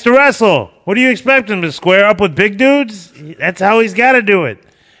he has to wrestle. What do you expect him to square up with big dudes? That's how he's got to do it.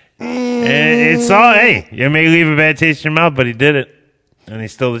 And it's all, hey, you may leave a bad taste in your mouth, but he did it. And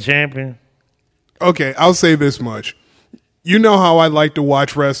he's still the champion. Okay, I'll say this much. You know how I like to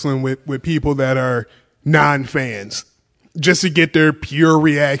watch wrestling with people that are non-fans, just to get their pure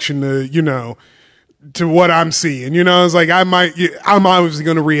reaction to, to what I'm seeing. You know, it's like I'm obviously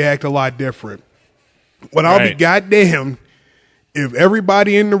going to react a lot different. But I'll be goddamn if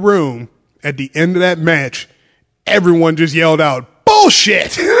everybody in the room at the end of that match, everyone just yelled out,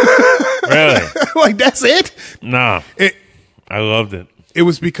 "Bullshit!" Really? Like, that's it? No. I loved it. It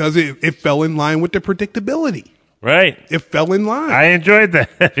was because it fell in line with the predictability. Right. It fell in line. I enjoyed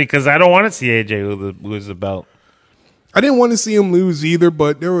that because I don't want to see AJ lose the belt. I didn't want to see him lose either,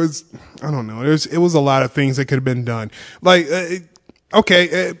 but there was, I don't know, it was a lot of things that could have been done. Like, a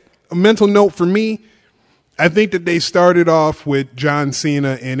mental note for me, I think that they started off with John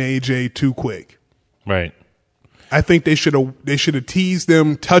Cena and AJ too quick. Right. I think they should have teased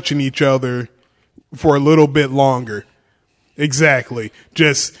them touching each other for a little bit longer. Exactly.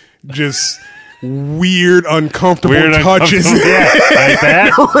 Just weird, uncomfortable touches. Yeah, like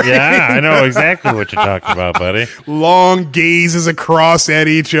that. Right. Yeah, I know exactly what you're talking about, buddy. Long gazes across at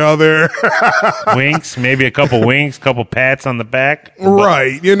each other. Winks, maybe a couple winks, couple pats on the back.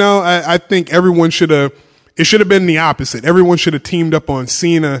 Right. You know, I think everyone should have. It should have been the opposite. Everyone should have teamed up on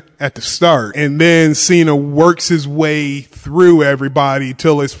Cena at the start, and then Cena works his way through everybody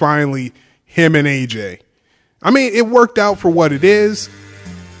till it's finally him and AJ. I mean, it worked out for what it is,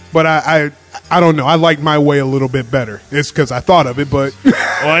 but I don't know. I like my way a little bit better. It's because I thought of it, but well,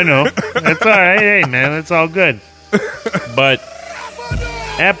 I know that's all right. Hey, man, that's all good. But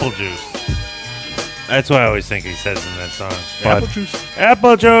apple juice. That's what I always think he says in that song. apple juice.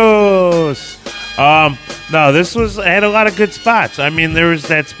 Apple juice. No, this had a lot of good spots. I mean, there was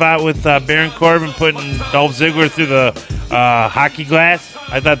that spot with Baron Corbin putting Dolph Ziggler through the hockey glass.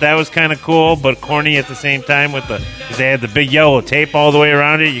 I thought that was kind of cool, but corny at the same time. Because they had the big yellow tape all the way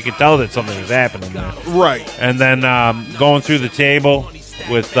around it, you could tell that something was happening there. Right. And then going through the table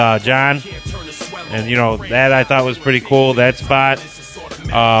with John, and that I thought was pretty cool. That spot.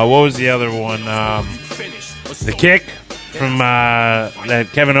 What was the other one? The kick from that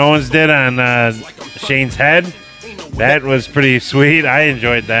Kevin Owens did on Shane's head. That was pretty sweet. I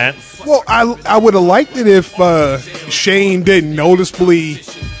enjoyed that. Well, I would have liked it if Shane didn't noticeably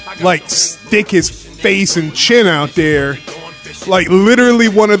stick his face and chin out there, like literally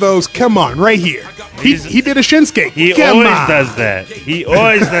one of those. Come on, right here. He did a Shinsuke. He always does that. He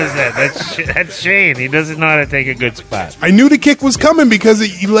always does that. That's Shane. He doesn't know how to take a good spot. I knew the kick was coming because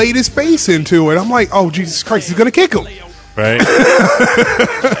he laid his face into it. I'm like, oh Jesus Christ, he's gonna kick him. Right.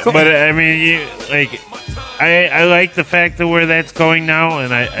 But I mean, I like the fact that where that's going now,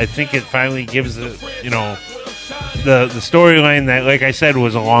 and I think it finally gives the storyline that, like I said,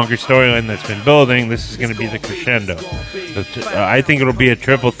 was a longer storyline that's been building. This is going to be the crescendo. I think it'll be a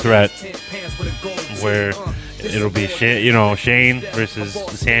triple threat where it'll be Shane versus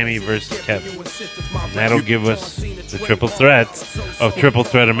Sammy versus Kevin. And that'll give us the triple threat of Triple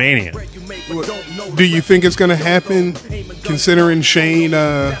Threat-a-mania. Do you think it's going to happen, considering Shane,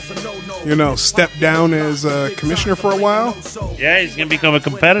 stepped down as commissioner for a while? Yeah, he's going to become a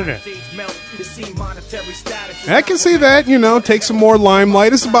competitor. I can see that. Take some more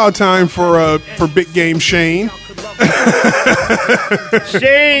limelight. It's about time for Big Game Shane.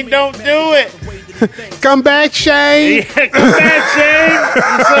 Shane, don't do it. Come back, Shane. Yeah, come back, Shane.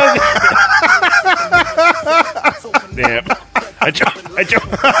 Damn. I joke.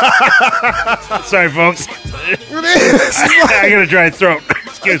 Sorry, folks. I got a dry throat.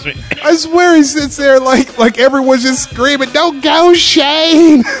 Excuse me. I swear he sits there like everyone's just screaming, "Don't go,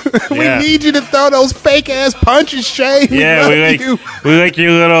 Shane! We need you to throw those fake ass punches, Shane." Yeah, we like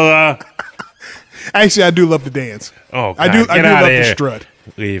your little. Actually, I do love the dance. Oh, God. I do love the strut.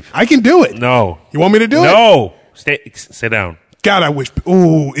 Leave. I can do it. No. You want me to do it? No. Sit down. God, I wish.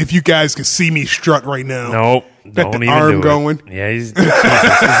 Ooh, if you guys could see me strut right now. Nope. Got the arm going. Yeah, he's. Sit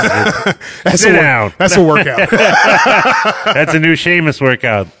down. That's a workout. That's a new Sheamus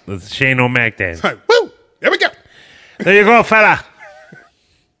workout. The Shane O'Mac dance. Woo! There we go. There you go, fella.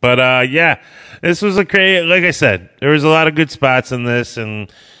 But this was like I said, there was a lot of good spots in this,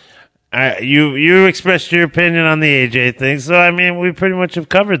 and you expressed your opinion on the AJ thing. So I mean, we pretty much have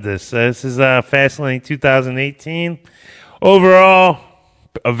covered this. This is Fastlane 2018. Overall,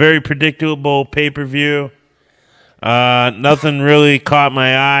 a very predictable pay-per-view. Nothing really caught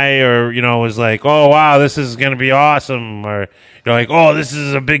my eye or, was like, oh, wow, this is going to be awesome. Or, oh, this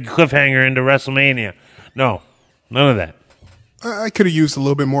is a big cliffhanger into WrestleMania. No, none of that. I could have used a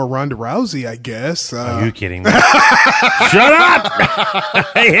little bit more Ronda Rousey, I guess. Are you kidding me? Shut up!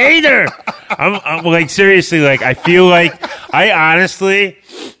 I hate her. I'm like, seriously, I feel like,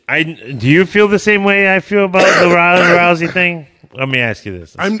 do you feel the same way I feel about the Ronda Rousey thing? Let me ask you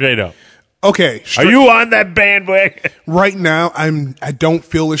this, straight up. Okay. Are you on that bandwagon? Right now, I don't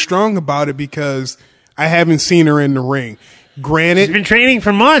feel as strong about it because I haven't seen her in the ring. She's Granted, been training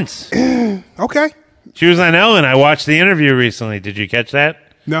for months. okay. She was on Ellen. I watched the interview recently. Did you catch that?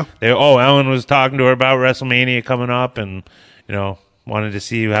 No. Ellen was talking to her about WrestleMania coming up, and wanted to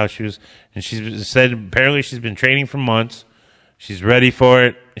see how she was. And she said apparently she's been training for months. She's ready for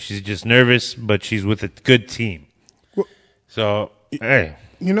it. She's just nervous, but she's with a good team. Well, so hey,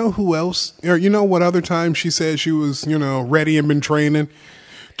 you know who else? Or you know what other time she said she was ready and been training?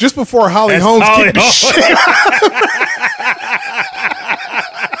 Just before Holly Holmes kicked the shit.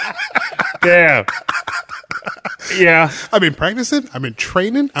 Damn. Yeah. I've been practicing. I've been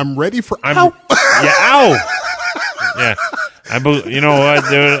training. I'm ready for. Ow. Yeah. Ow. Yeah. You know what,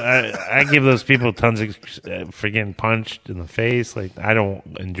 dude? I give those people tons of for getting punched in the face. Like, I don't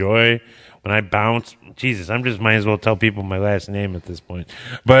enjoy when I bounce. Jesus, I'm just might as well tell people my last name at this point.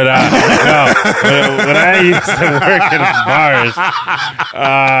 But no, when I used to work in bars,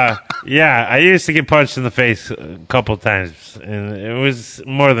 yeah, I used to get punched in the face a couple times, and it was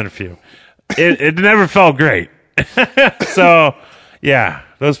more than a few. It never felt great. So, yeah,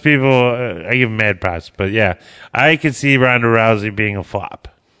 those people, I give them mad props. But, yeah, I could see Ronda Rousey being a flop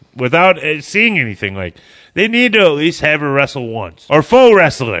without seeing anything. Like, they need to at least have her wrestle once. Or faux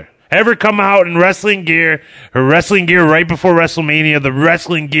wrestler. Have her come out in wrestling gear, her wrestling gear right before WrestleMania, the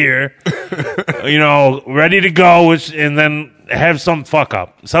wrestling gear, ready to go, and then have some fuck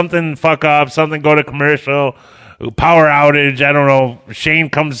up. Something go to commercial, power outage, I don't know. Shane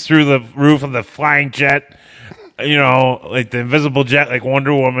comes through the roof of the flying jet, like the invisible jet, like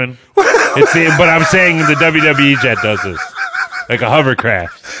Wonder Woman. But I'm saying the WWE jet does this, like a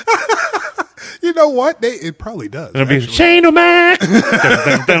hovercraft. You know what? It probably does. It'll be Shane O'Mac. It's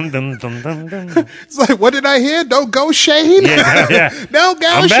like, what did I hear? Don't go, Shane. Yeah. Don't go,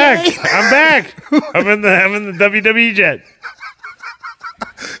 I'm back. Shane. I'm back. I'm in the WWE jet.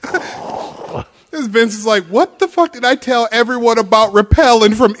 This Vince is like, what the fuck did I tell everyone about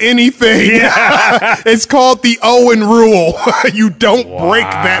repelling from anything? Yeah. It's called the Owen rule. You don't break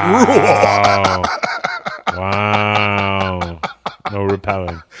that rule. Wow. No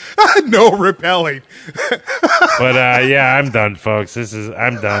repelling. No repelling. But yeah, I'm done, folks. I'm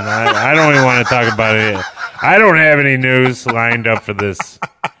done. I don't even want to talk about it. I don't have any news lined up for this.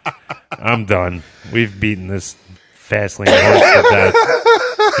 I'm done. We've beaten this Fastlane horse to death.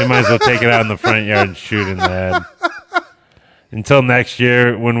 We might as well take it out in the front yard and shoot in the head. Until next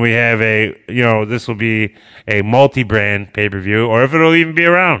year, when we have this will be a multi-brand pay-per-view, or if it'll even be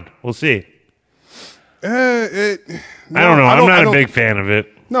around. We'll see. I don't know. I'm not a big fan of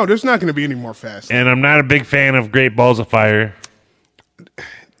it. No, there's not going to be any more Fastlane. And I'm not a big fan of Great Balls of Fire.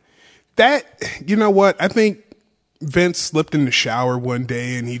 That, you know what? I think Vince slipped in the shower one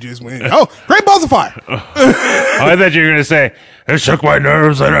day and he just went, oh, Great Balls of Fire. I thought you were going to say, it shook my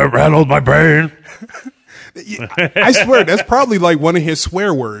nerves and it rattled my brain. I swear, that's probably like one of his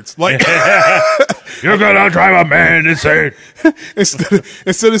swear words. Like, you're gonna drive a man insane.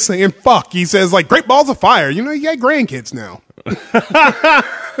 Instead of saying fuck, he says like Great Balls of Fire. You got grandkids now.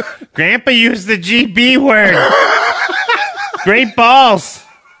 Grandpa used the GB word. Great balls.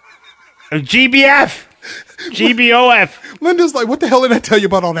 GBF. GBOF. Linda's like, what the hell did I tell you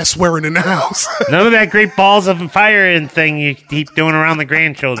about all that swearing in the house? None of that Great Balls of Fire and thing you keep doing around the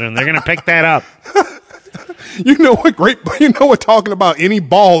grandchildren. They're gonna pick that up. You know what talking about any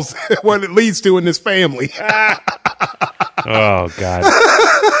balls, what it leads to in this family. Oh, God.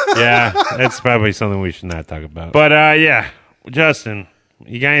 Yeah, that's probably something we should not talk about. But, yeah, Justin,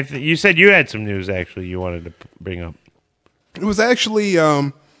 you got anything? You said you had some news, actually, you wanted to bring up. It was actually,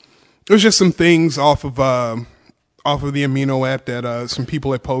 it was just some things off of the Amino app that some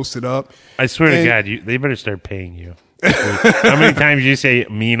people had posted up. I swear to God, they better start paying you. How many times you say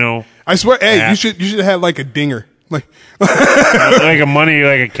Amino? I swear, hey, you should have like a dinger, like a money,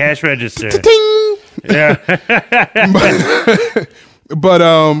 like a cash register. Ting! Yeah. but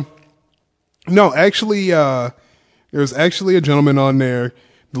no, actually, there was actually a gentleman on there,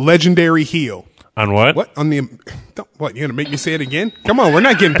 the legendary heel. On what? What on the? What, you gonna make me say it again? Come on, we're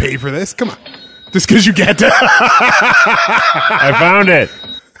not getting paid for this. Come on, just because you get to. I found it.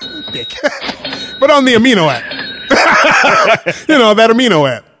 Dick. But on the Amino app. That Amino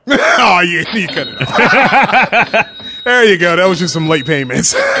app. Oh, you cut it off. There you go. That was just some late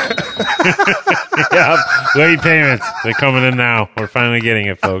payments. Yeah, late payments. They're coming in now. We're finally getting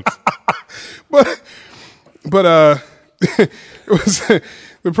it, folks. But it was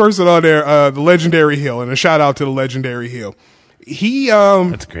the person on there, the legendary heel, and a shout out to the legendary heel. He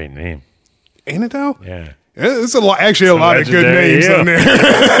That's a great name. Ain't it though? Yeah. It's a lot of good names on there.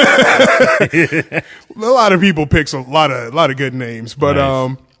 A lot of people pick a lot of good names, but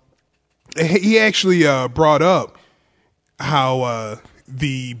nice. he actually brought up how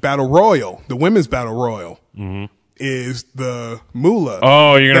the battle royal, the women's battle royal, is the Moolah.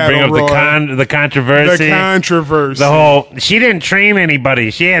 Oh, you're gonna bring up the controversy. The controversy. The whole. She didn't train anybody.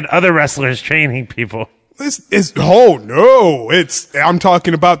 She had other wrestlers training people. I'm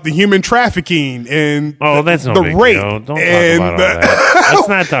talking about the human trafficking and that's no the big rape. Deal. Don't talk about all that. Let's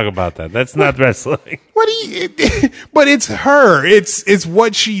not talk about that. That's not wrestling. But it's her. It's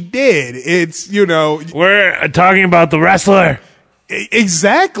what she did. It's, we're talking about the wrestler.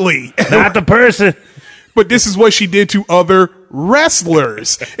 Exactly. Not the person. But this is what she did to other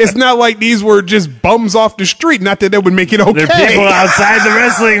wrestlers. It's not like these were just bums off the street. Not that would make it okay. They're people outside the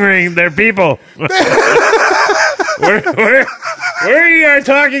wrestling ring. They're people. We are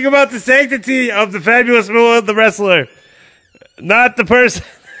talking about the sanctity of the fabulous Moolah, the wrestler, not the person.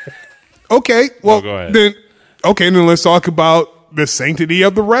 Okay, well, go ahead. then let's talk about the sanctity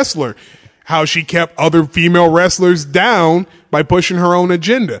of the wrestler. How she kept other female wrestlers down by pushing her own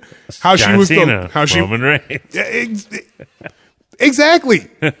agenda. How John she was Cena, Roman Reigns. Exactly.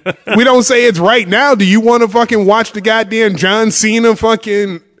 We don't say it's right now. Do you want to fucking watch the goddamn John Cena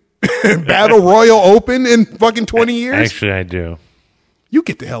fucking Battle Royal Open in fucking 20 years? Actually, I do. You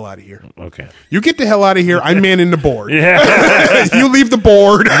get the hell out of here. Okay. You get the hell out of here. I'm manning the board. Yeah. You leave the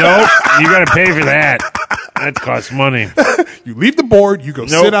board. Nope. You got to pay for that. That costs money. You leave the board. You go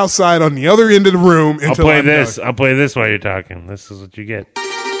sit outside on the other end of the room until I'll play I'm this. done. I'll play this while you're talking. This is what you get.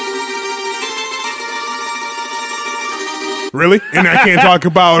 Really? And I can't talk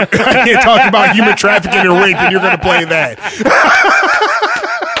about human trafficking and rape, and you're going to play that.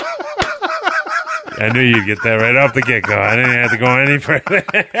 I knew you'd get that right off the get-go. I didn't have to go any further.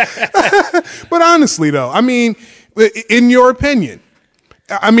 But honestly, though, I mean, in your opinion,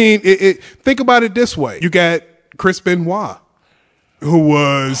 think about it this way. You got Chris Benoit, who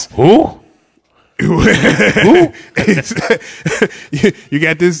was... Who? You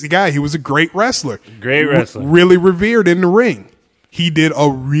got this guy. He was a great wrestler. Great wrestler. Really revered in the ring. He did a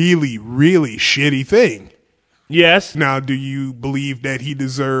really, really shitty thing. Yes. Now, do you believe that he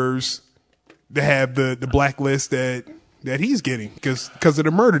deserves to have the blacklist that he's getting because of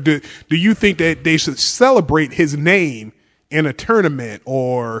the murder? Do you think that they should celebrate his name in a tournament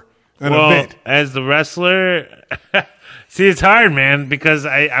or an event? As the wrestler, see, it's hard, man, because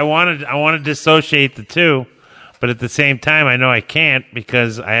I want to dissociate the two, but at the same time, I know I can't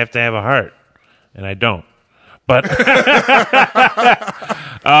because I have to have a heart, and I don't. But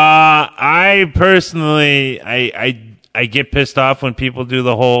I personally, I get pissed off when people do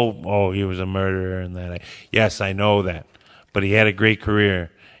the whole, oh, he was a murderer and that. Yes, I know that, but he had a great career,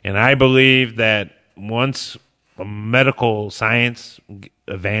 and I believe that once medical science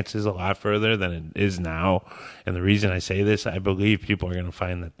advances a lot further than it is now, and the reason I say this, I believe people are going to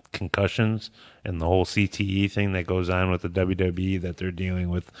find that concussions and the whole CTE thing that goes on with the WWE that they're dealing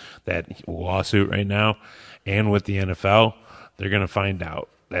with, that lawsuit right now, and with the NFL, they're going to find out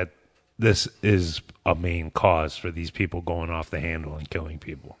that this is a main cause for these people going off the handle and killing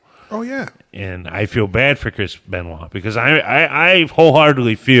people. Oh, yeah. And I feel bad for Chris Benoit because I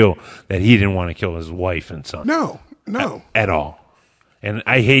wholeheartedly feel that he didn't want to kill his wife and son. No. At all. And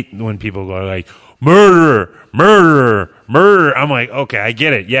I hate when people go like, murderer, murderer, murderer. I'm like, okay, I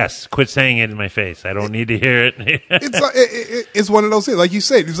get it. Yes, quit saying it in my face. I don't need to hear it. It's one of those things. Like you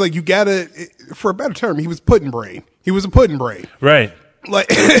said, it's like you got to, for a better term, he was pudding brain. He was a pudding brain. Right. Like,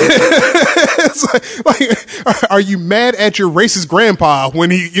 it's like, are you mad at your racist grandpa when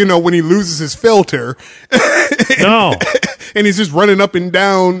he loses his filter? No. And he's just running up and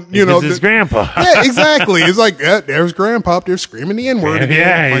down, his grandpa. Yeah, exactly. It's like, there's grandpa up there screaming the N-word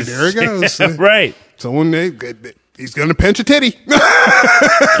again. Yeah, like, there he goes. Right. Someone, he's going to pinch a titty.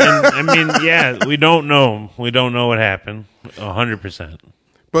 I mean, yeah, we don't know. We don't know what happened 100%.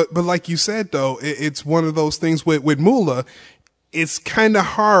 But like you said, though, it's one of those things with Moolah. It's kind of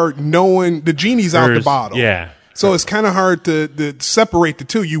hard knowing the genie's out the bottle. Yeah. So it's kind of hard to separate the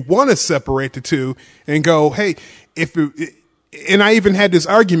two. You want to separate the two and go, hey, and I even had this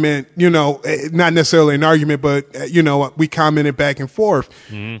argument, not necessarily an argument, but, we commented back and forth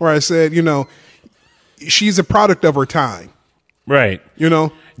where I said, she's a product of her time. Right.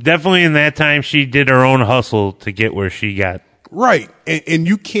 Definitely in that time, she did her own hustle to get where she got. Right. And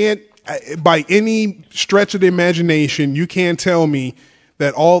you can't, by any stretch of the imagination, you can't tell me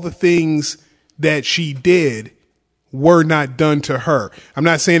that all the things that she did were not done to her. I'm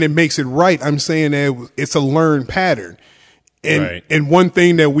not saying it makes it right. I'm saying that it's a learned pattern. And one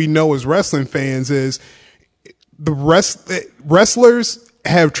thing that we know as wrestling fans is the wrestlers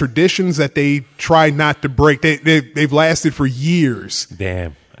have traditions that they try not to break. They've lasted for years.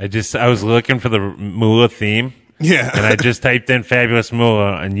 Damn. I was looking for the Moolah theme. Yeah. And I just typed in Fabulous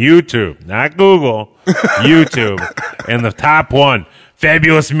Moolah on YouTube, not Google, YouTube. And the top one,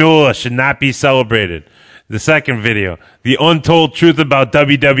 Fabulous Moolah should not be celebrated. The second video, the untold truth about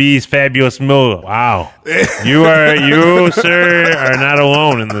WWE's Fabulous Moolah. Wow. You, sir, are not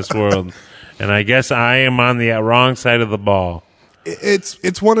alone in this world. And I guess I am on the wrong side of the ball.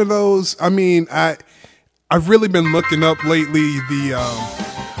 It's one of those. I mean, I've really been looking up lately the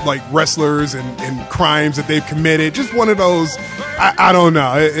like wrestlers and crimes that they've committed. Just one of those. I don't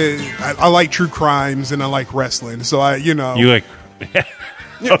know. I like true crimes and I like wrestling. So You like?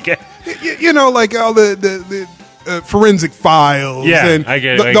 Okay. Like all the forensic files. Yeah, and I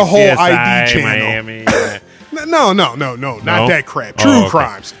get the whole CSI, ID channel. Miami. Yeah. No, not that crap. True Oh, okay.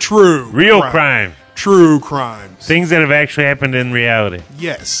 crimes. True. Real crime. True crimes. Things that have actually happened in reality.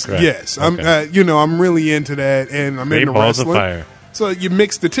 Yes, Correct. yes. Okay. I'm really into that, and I'm Great into balls of wrestling. fire. So you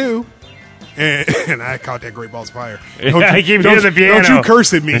mix the two, and I caught that Great Balls of Fire. I keep hearing the piano. Don't you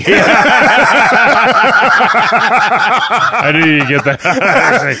curse at me. I knew you'd get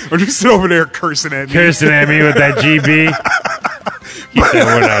that. Or just sit over there cursing at me. Cursing at me with that GB. Keep that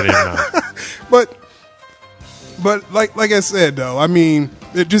word out of your mouth. But like I said though, I mean,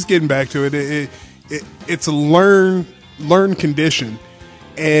 just getting back to it, it's a learned condition,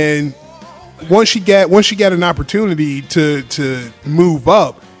 and once she got an opportunity to move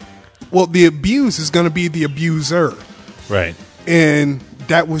up, well, the abuse is going to be the abuser, Right. and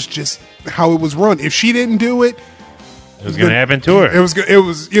that was just how it was run. If she didn't do it, It was going to happen to her. It was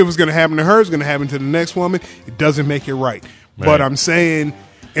going to happen to her. It's going to happen to the next woman. It doesn't make it right. But I'm saying,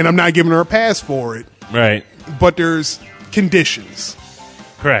 and I'm not giving her a pass for it. Right. But there's conditions.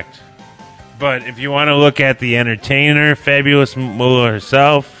 Correct. But if you want to look at the entertainer, Fabulous Moolah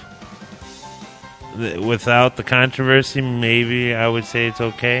herself, without the controversy, maybe I would say it's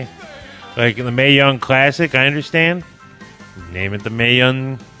okay. Like in the Mae Young Classic, I understand. Name it the Mae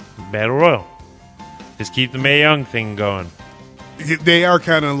Young Battle Royal. Just keep the Mae Young thing going. They are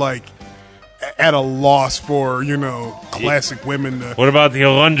kind of like at a loss for, classic women. What about the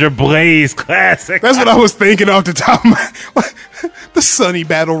Alundra Blaze Classic? That's what I was thinking off the top of my... The Sunny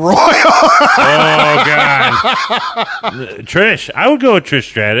Battle Royal. Oh, God. Trish. I would go with Trish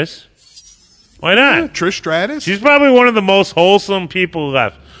Stratus. Why not? Trish Stratus? She's probably one of the most wholesome people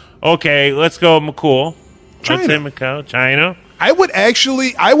left. Okay, let's go McCool. China. Let's say McCool. China. I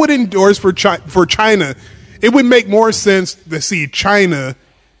would endorse for China. It would make more sense to see China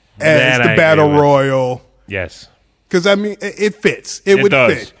as That the I Battle agree with. Royal. Yes. Because, I mean, it fits. It would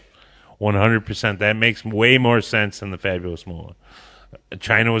does. fit. 100%. That makes way more sense than the Fabulous Moolah.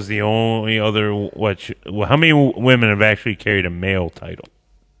 China was the only other. How many women have actually carried a male title?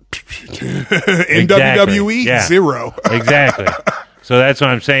 In Exactly. WWE, Yeah. 0. Exactly. So that's what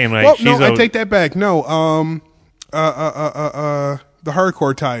I'm saying. Like, Well, she's no, I take that back. No, the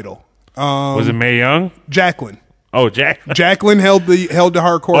hardcore title. was it Mae Young? Jacqueline. Oh, Jack. Jacqueline held the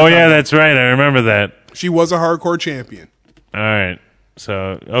hardcore. Oh, title. yeah, that's right. I remember that. She was a hardcore champion. All right.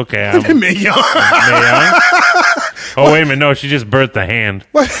 So, okay. I'm Mae Young. Mae Young. Oh, wait a minute. No, she just birthed the hand.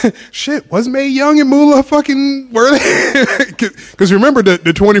 What? Shit, was Mae Young and Moolah fucking were they? Because remember the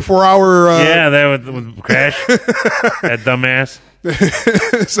 24-hour. Yeah, that would crash. That dumbass.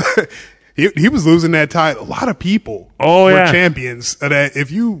 So, he was losing that title. A lot of people Oh, were yeah. champions of that.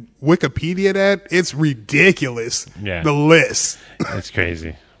 If you Wikipedia that, it's ridiculous. Yeah. The list. That's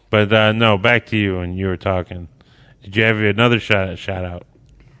crazy. But no, back to you when you were talking. Did you have another shout out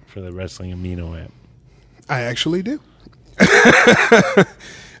for the Wrestling Amino app? I actually do.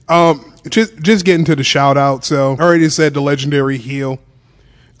 Just getting to the shout out. So I already said the legendary heel.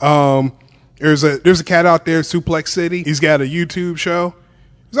 There's a cat out there, Suplex City. He's got a YouTube show.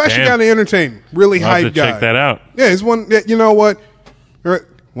 He's actually Damn. kind of entertaining. Really I'll have hype to guy. check that out. Yeah, he's one. You know what?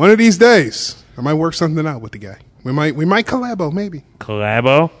 One of these days, I might work something out with the guy. We might collabo, maybe.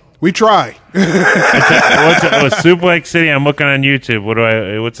 Collabo? We try. What's Suplex City? I'm looking on YouTube.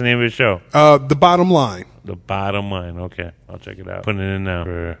 What's the name of the show? The bottom line. The Bottom Line. Okay, I'll check it out. Putting it in now.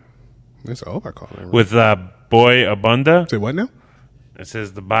 I hope I call it right. With Boy Abunda. Say what now? It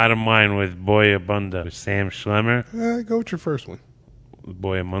says The Bottom Line with Boy Abunda. With Sam Schlemmer. Go with your first one.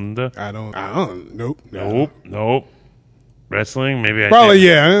 Boy Abunda. I don't. Nope. Nope. Wrestling? Maybe I Probably, should-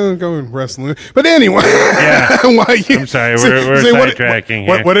 yeah. I don't go in wrestling. But anyway. Yeah. Why you, I'm sorry, we're sidetracking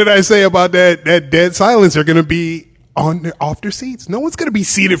here. what did I say about that dead silence? They're going to be off their seats. No one's going to be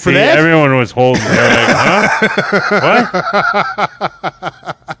seated for See, that. everyone was holding. They were like,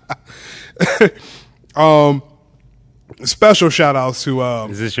 huh? What? Special shout outs to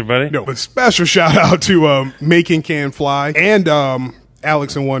Is this your buddy? no, but special shout out to Making Can Fly and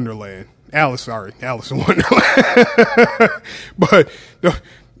Alice in Wonderland. Alice in Wonderland. But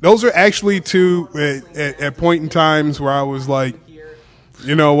those are actually two at point in times where I was like,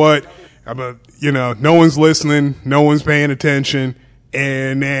 you know what? No one's listening, no one's paying attention,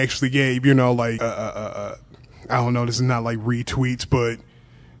 and they actually gave, like, I don't know, this is not like retweets, but,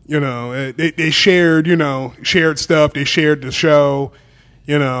 they shared, shared stuff, they shared the show,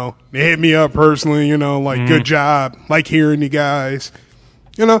 they hit me up personally, like, good job, like hearing you guys,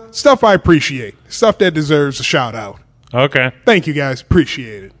 stuff I appreciate, stuff that deserves a shout out. Okay. Thank you guys,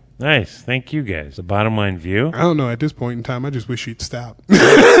 appreciate it. Nice. Thank you guys. The bottom line view. I don't know, at this point in time, I just wish you'd stop.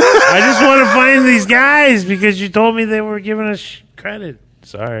 I just want to find these guys because you told me they were giving us credit.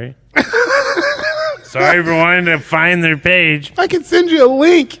 Sorry. Sorry for wanting to find their page. I can send you a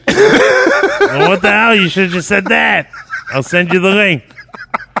link. Well, what the hell? You should have just said that. I'll send you the link.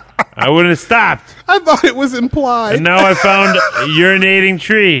 I wouldn't have stopped. I thought it was implied. And now I found Urinating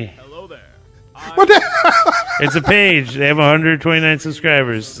Tree. Hello there. What the hell? It's a page. They have 129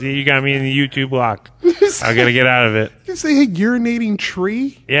 subscribers. See, you got me in the YouTube lock. I got to get out of it. You say a urinating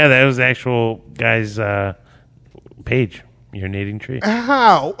tree? Yeah, that was the actual guy's page. Urinating Tree.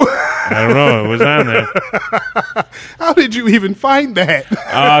 How? I don't know. It was on there. How did you even find that?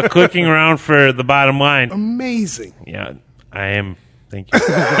 Clicking around for the bottom line. Amazing. Yeah, I am. Thank you.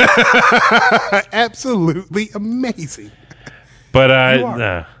 Absolutely amazing. But You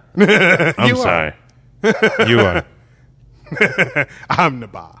are. I'm You sorry. You are. I'm the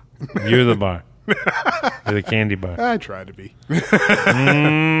bar. You're the bar. You're the candy bar. I try to be. All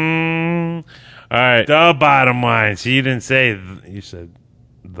right. The bottom line. So you didn't say. You said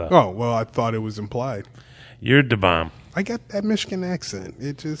the. Oh, well, I thought it was implied. You're the bomb. I got that Michigan accent.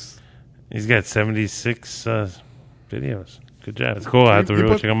 It just... He's got 76 videos. Good job. It's cool. I have to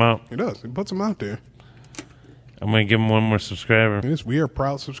really check them out. He does. He puts them out there. I'm going to give him one more subscriber. Yes, we are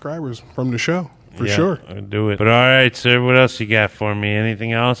proud subscribers from the show. For Yeah, sure. I'll do it. But all right, sir. What else you got for me?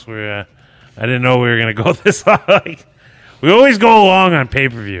 Anything else? I didn't know we were going to go this long. Like, we always go long on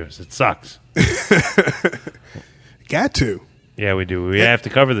pay-per-views. It sucks. Got to. Yeah, we do. We have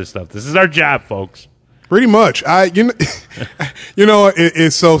to cover this stuff. This is our job, folks. Pretty much. It's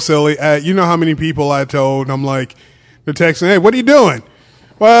so silly. You know how many people I told, I'm like, they're texting, hey, what are you doing?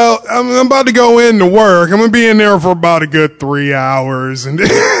 Well, I'm about to go in to work. I'm going to be in there for about a good 3 hours. And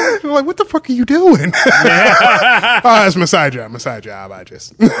they're like, what the fuck are you doing? Oh, it's my side job. I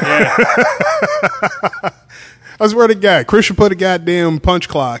just. I swear to God, Chris should put a goddamn punch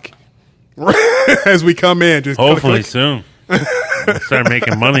clock as we come in. Just hopefully soon. We'll start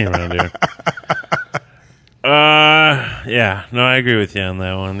making money around here. Yeah. No, I agree with you on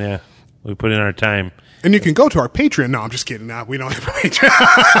that one. Yeah. We put in our time. And you can go to our Patreon. No, I'm just kidding. No, we don't have a Patreon.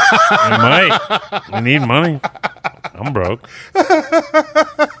 We might. We need money. I'm broke.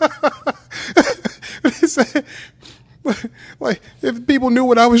 Like, if people knew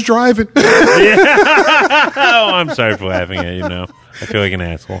what I was driving. Oh, I'm sorry for laughing at you now. I feel like an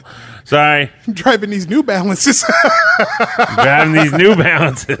asshole. Sorry. I'm driving these New Balances. Driving these New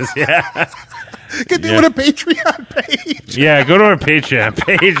Balances. Yeah. Get there with a Patreon page. Yeah, go to our Patreon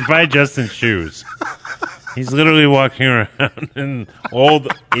page, buy Justin's shoes. He's literally walking around in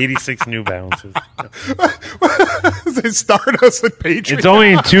old 86 New Balances. They start us at Patreon. It's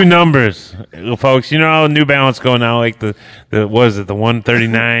only in 2 numbers, folks. You know how New Balance go now, like the what is it, the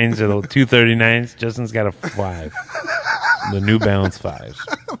 139s or the 239s? Justin's got a 5. The New Balance 5s.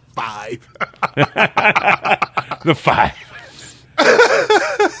 5. The 5.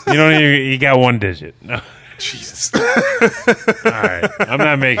 You got 1 digit. No. Jesus. All right. I'm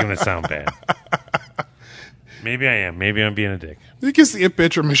not making it sound bad. Maybe I am. Maybe I'm being a dick. You can see a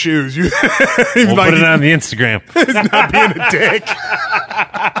picture of my shoes. We'll put it on the Instagram. It's not being a dick.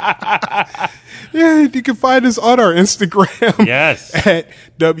 Yeah, you can find us on our Instagram. Yes. At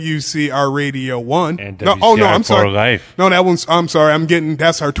WCR Radio 1. And WCR WCR I'm sorry. for life. No, that one's, I'm sorry.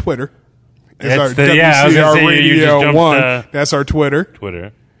 That's our Twitter. It's our I was gonna say, you just Radio jumped, 1. That's our Twitter.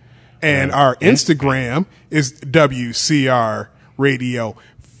 Twitter. And our Instagram is WCR Radio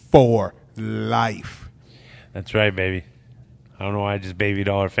for life. That's right, baby. I don't know why I just babied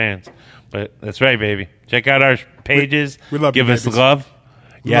all our fans, but that's right, baby. Check out our pages. We love Give you, us babies. love.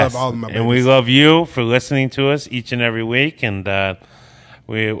 We Yes, love all of my and we babies. love you for listening to us each and every week. And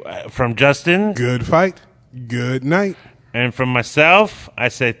we, from Justin Good fight. Good night. and from myself, I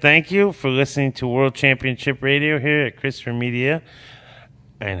say thank you for listening to World Championship Radio here at Christopher Media.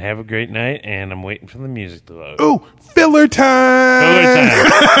 And have a great night. And I'm waiting for the music to load. Ooh, filler time. Filler time.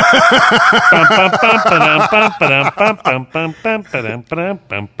 Bum, bum, bum, ba-dum, bum, ba-dum, bum, bum, bum, bum, ba-dum, ba-dum,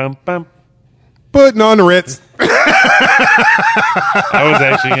 bum, bum, bum. Putting on the Ritz. I was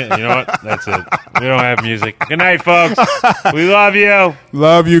actually, you know what? That's it. We don't have music. Good night, folks. We love you.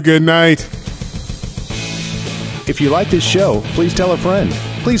 Love you. Good night. If you like this show, please tell a friend.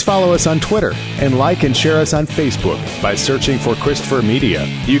 Please follow us on Twitter and like and share us on Facebook by searching for Christopher Media.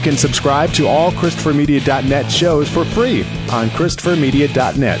 You can subscribe to all ChristopherMedia.net shows for free on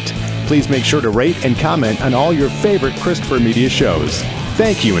ChristopherMedia.net. Please make sure to rate and comment on all your favorite Christopher Media shows.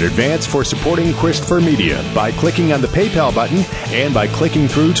 Thank you in advance for supporting Christopher Media by clicking on the PayPal button and by clicking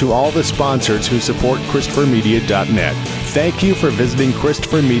through to all the sponsors who support ChristopherMedia.net. Thank you for visiting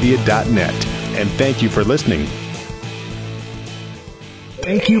ChristopherMedia.net, and thank you for listening.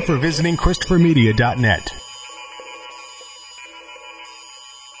 Thank you for visiting ChristopherMedia.net.